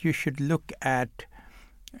them that you should look at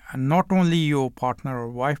not only your partner or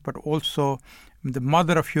wife, but also the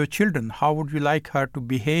mother of your children. How would you like her to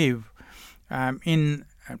behave in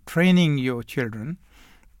training your children?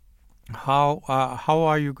 How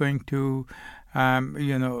are you going to,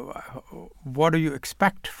 what do you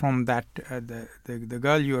expect from that the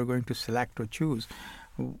girl you are going to select or choose?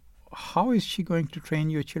 How is she going to train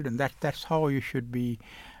your children? That's how you should be.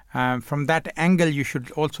 From that angle, you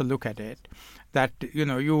should also look at it. That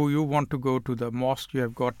you want to go to the mosque. You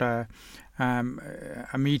have got a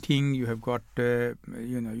meeting. You have got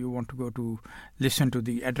you want to go to listen to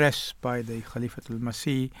the address by the Khalifatul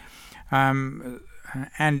Masih,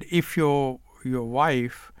 and if your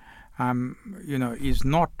wife is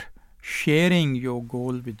not sharing your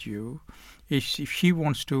goal with you, if she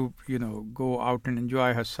wants to go out and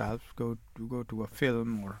enjoy herself, go to a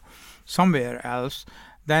film or somewhere else,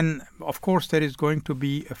 then of course there is going to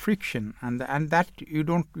be a friction, and that you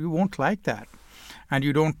won't like that, and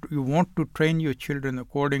you want to train your children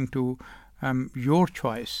according to your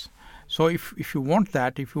choice. So if you want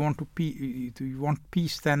that, if you want you want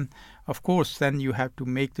peace, then of course then you have to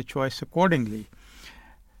make the choice accordingly.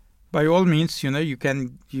 By all means, you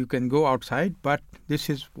can go outside, but this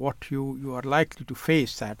is what you are likely to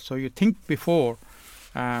face. That, so you think before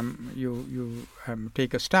you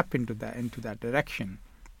take a step into that direction.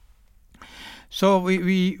 So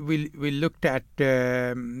we looked at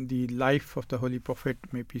the life of the Holy Prophet,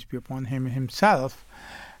 may peace be upon him, himself,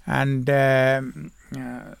 and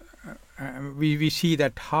we see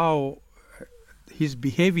that how his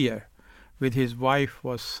behavior with his wife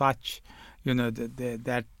was such, he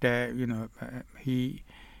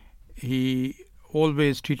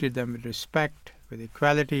always treated them with respect, with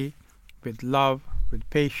equality, with love, with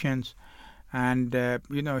patience, and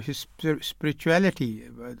his spirituality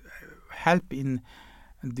help in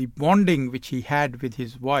the bonding which he had with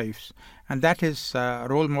his wives, and that is a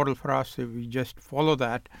role model for us if we just follow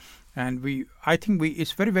that. And I think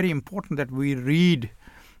it's very, very important that we read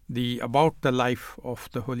about the life of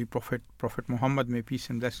the Holy Prophet Muhammad, may peace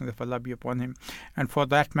and blessings of Allah be upon him. And for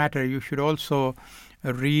that matter, you should also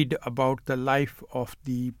read about the life of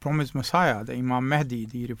the promised Messiah, the Imam Mahdi,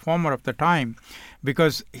 the reformer of the time,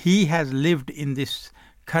 because he has lived in this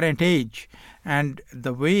current age, and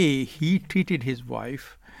the way he treated his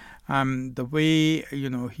wife, the way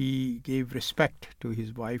he gave respect to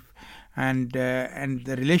his wife, and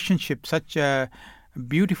the relationship, such a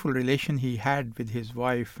beautiful relation he had with his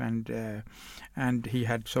wife, and he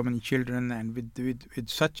had so many children, and with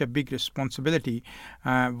such a big responsibility,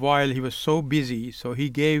 while he was so busy, so he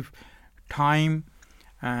gave time,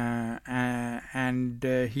 and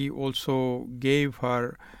he also gave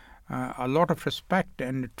her a lot of respect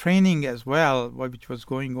and training as well, which was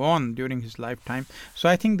going on during his lifetime. So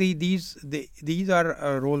I think these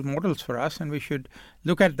are role models for us, and we should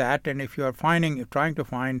look at that. And if you are trying to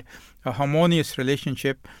find a harmonious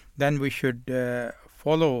relationship, then we should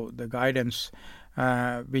follow the guidance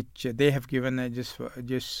which they have given.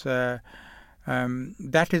 Just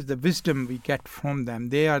that is the wisdom we get from them.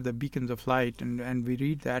 They are the beacons of light, and we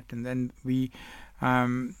read that, and then we,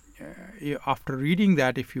 after reading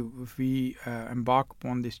that, if we embark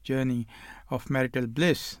upon this journey of marital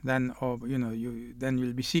bliss, then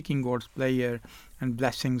you'll be seeking God's pleasure and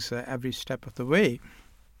blessings every step of the way.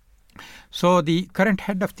 So the current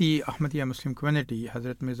head of the Ahmadiyya Muslim community,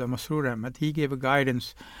 Hazrat Mirza Masroor Ahmad, he gave a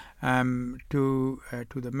guidance to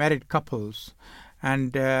the married couples,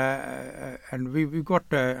 and we got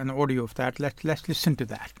an audio of that. Let's listen to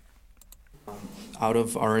that. Out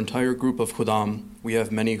of our entire group of Khudam, we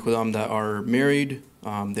have many Khudam that are married.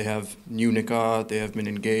 They have new nikah, they have been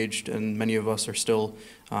engaged, and many of us are still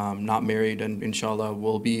not married, and inshallah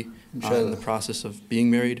will be in the process of being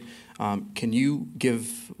married. Can you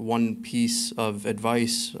give one piece of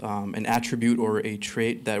advice, an attribute or a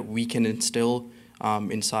trait that we can instill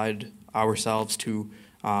inside ourselves to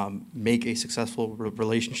make a successful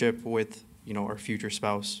relationship with our future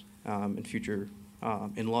spouse and future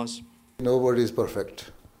in-laws? Nobody is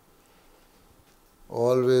perfect.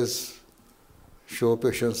 Always show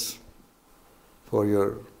patience for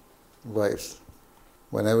your wives.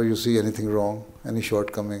 Whenever you see anything wrong, any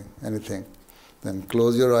shortcoming, anything, then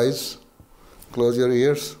close your eyes, close your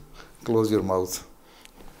ears, close your mouth.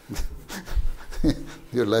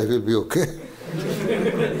 Your life will be okay.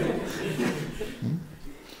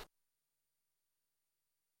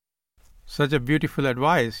 Such a beautiful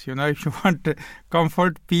advice. If you want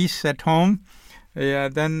comfort, peace at home,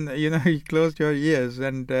 then you close your ears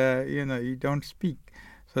and you don't speak.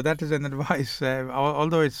 So that is an advice.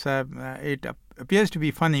 Although it appears to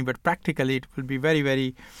be funny, but practically it will be very,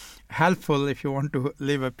 very helpful if you want to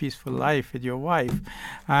live a peaceful life with your wife.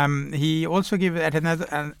 He also gave at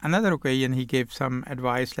another occasion he gave some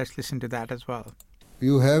advice. Let's listen to that as well.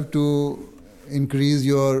 You have to increase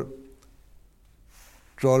your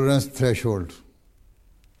tolerance threshold.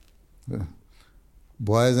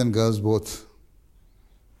 Boys and girls both.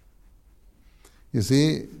 You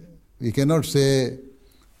see, we cannot say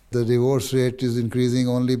the divorce rate is increasing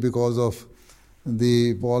only because of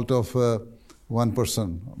the fault of one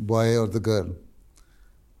person, boy or the girl.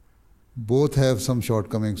 Both have some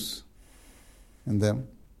shortcomings in them.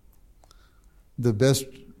 The best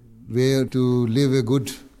way to live a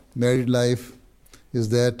good married life is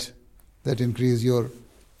that increase your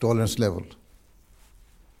tolerance level,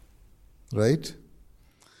 right?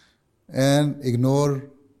 And ignore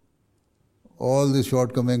all the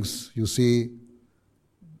shortcomings you see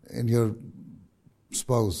in your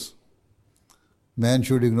spouse. Man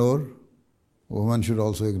should ignore, woman should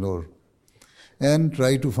also ignore. And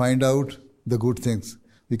try to find out the good things.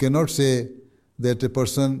 We cannot say that a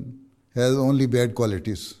person has only bad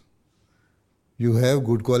qualities. You have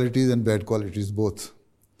good qualities and bad qualities both.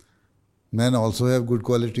 Men also have good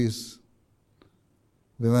qualities.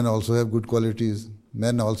 Women also have good qualities.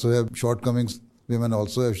 Men also have shortcomings. Women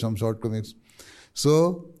also have some shortcomings.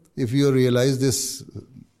 So, if you realize this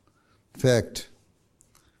fact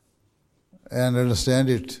and understand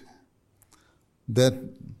it, that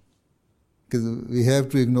we have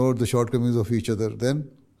to ignore the shortcomings of each other, then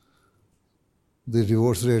the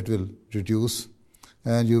divorce rate will reduce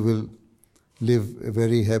and you will live a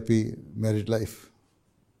very happy married life.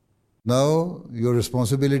 Now, your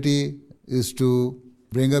responsibility is to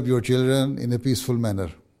bring up your children in a peaceful manner.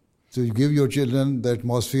 So you give your children the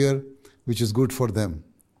atmosphere which is good for them,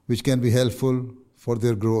 which can be helpful for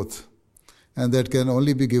their growth. And that can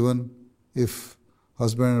only be given if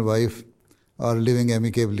husband and wife are living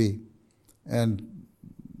amicably and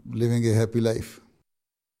living a happy life.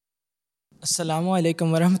 Assalamu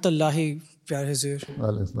alaikum wa rahmatullahi wa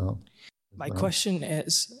barakatuh. My question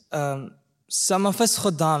is, some of us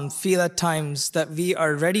khuddam feel at times that we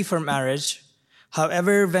are ready for marriage.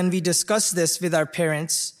 However, when we discuss this with our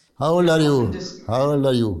parents... How old are you? How old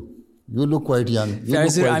are you? You look quite young.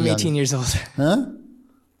 I'm 18 years old. Huh?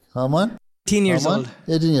 How much? 18 years old.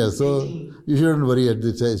 18 years. So you shouldn't worry at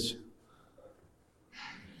this age.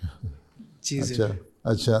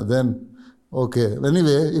 Acha. Then, okay.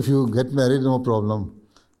 Anyway, if you get married, no problem.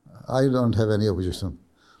 I don't have any opposition.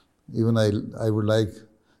 Even I would like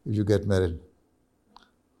if you get married.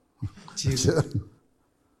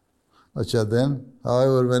 Acha, then,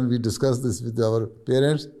 however, when we discuss this with our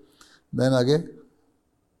parents, then again?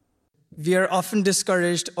 We are often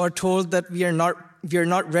discouraged or told that we are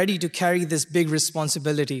not ready to carry this big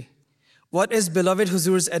responsibility. What is beloved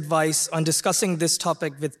Huzur's advice on discussing this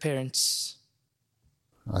topic with parents?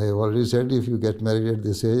 I have already said if you get married at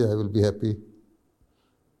this age, I will be happy.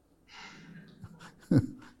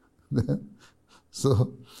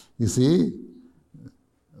 So, you see,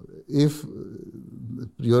 if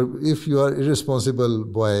If you are irresponsible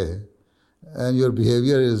boy and your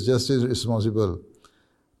behavior is just as irresponsible,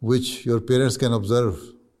 which your parents can observe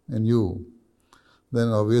in you, then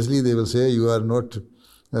obviously they will say you are not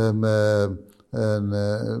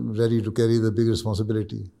ready to carry the big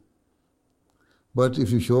responsibility. But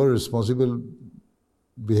if you show responsible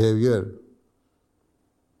behavior,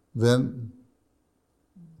 then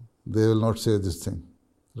they will not say this thing,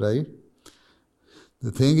 right?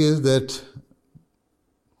 The thing is that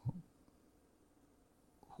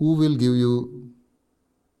who will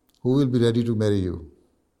be ready to marry you?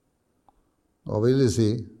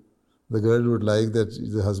 Obviously, the girl would like that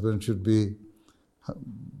the husband should be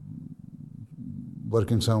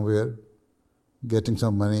working somewhere, getting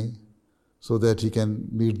some money, so that he can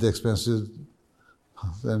meet the expenses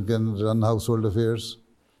and can run household affairs,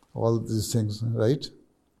 all these things, right?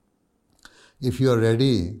 If you are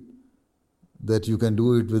ready that you can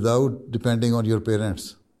do it without depending on your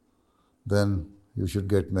parents, then you should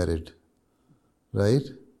get married, right?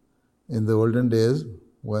 In the olden days,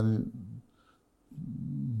 when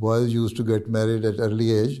boys used to get married at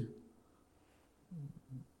early age,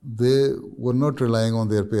 they were not relying on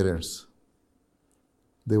their parents.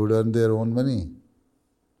 They would earn their own money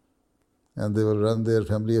and they will run their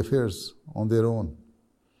family affairs on their own,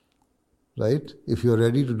 right? If you are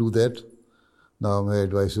ready to do that, now my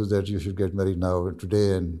advice is that you should get married now,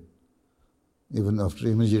 today, and even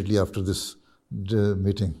immediately after this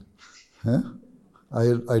meeting. Huh?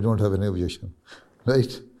 I don't have any objection,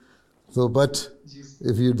 right? So, but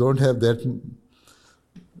if you don't have that,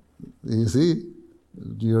 you see,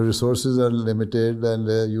 your resources are limited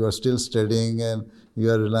and you are still studying and you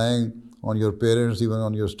are relying on your parents, even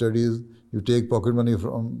on your studies. You take pocket money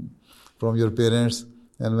from your parents,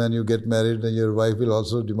 and when you get married, your wife will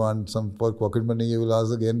also demand some pocket money. You will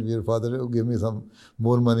ask again your father, oh, give me some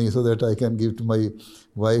more money so that I can give to my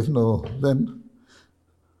wife. No, then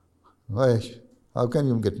why? How can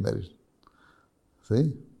you get married?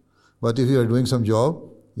 See? But if you are doing some job,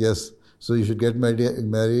 yes, so you should get married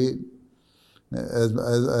as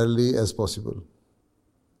early as possible,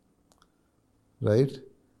 right?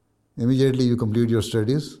 Immediately you complete your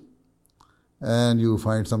studies and you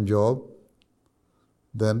find some job,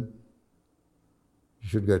 then you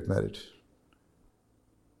should get married.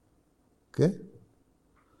 Okay?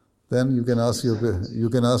 Then you can ask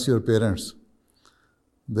your parents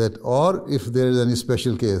that, or if there is any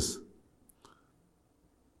special case,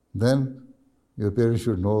 then your parents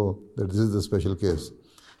should know that this is the special case.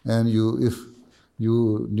 And if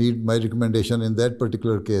you need my recommendation in that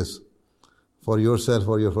particular case for yourself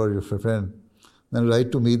or for your friend, then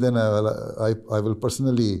write to me, then I will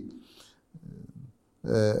personally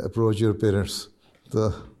approach your parents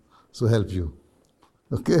to help you.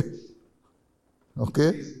 Okay?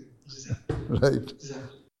 Okay? Right.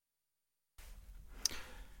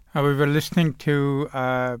 We were listening to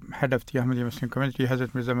head of the Ahmadiyya Muslim community,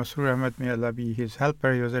 Hazrat Mirza Masroor Ahmad, may Allah be his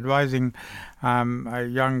helper. He was advising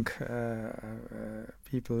young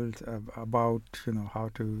people about how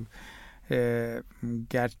to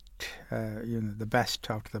get the best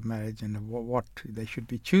out of the marriage and what they should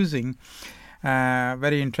be choosing.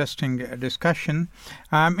 Very interesting discussion.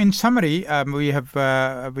 In summary, we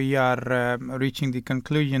are reaching the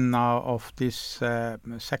conclusion now of this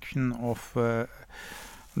section of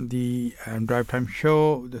the Drive Time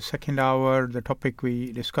Show. The second hour, the topic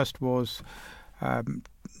we discussed was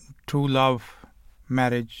true love,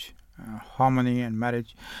 marriage, harmony and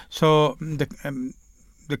marriage. So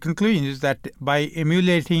the conclusion is that by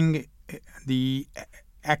emulating the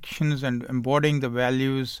actions and embodying the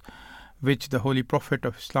values which the Holy Prophet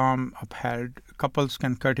of Islam upheld, couples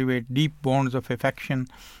can cultivate deep bonds of affection,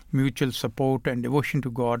 mutual support and devotion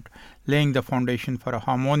to God, laying the foundation for a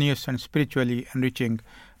harmonious and spiritually enriching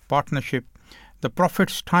partnership. The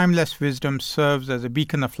Prophet's timeless wisdom serves as a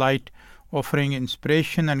beacon of light, offering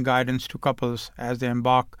inspiration and guidance to couples as they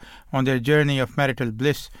embark on their journey of marital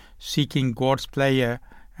bliss, seeking God's pleasure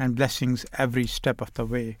and blessings every step of the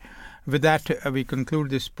way. With that, we conclude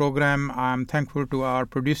this program. I'm thankful to our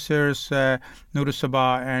producers, Noor,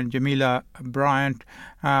 Sabah and Gemilia, Bryant,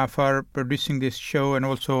 for producing this show, and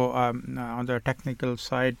also on the technical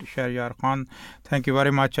side, Shahriyar Khan. Thank you very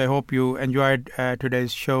much. I hope you enjoyed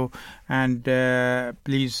today's show, and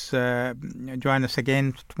please join us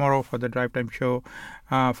again tomorrow for the Drive Time Show.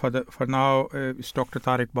 For now, it's Dr.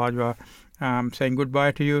 Tariq Bajwa saying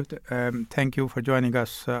goodbye to you. Thank you for joining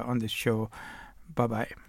us on this show. Bye-bye.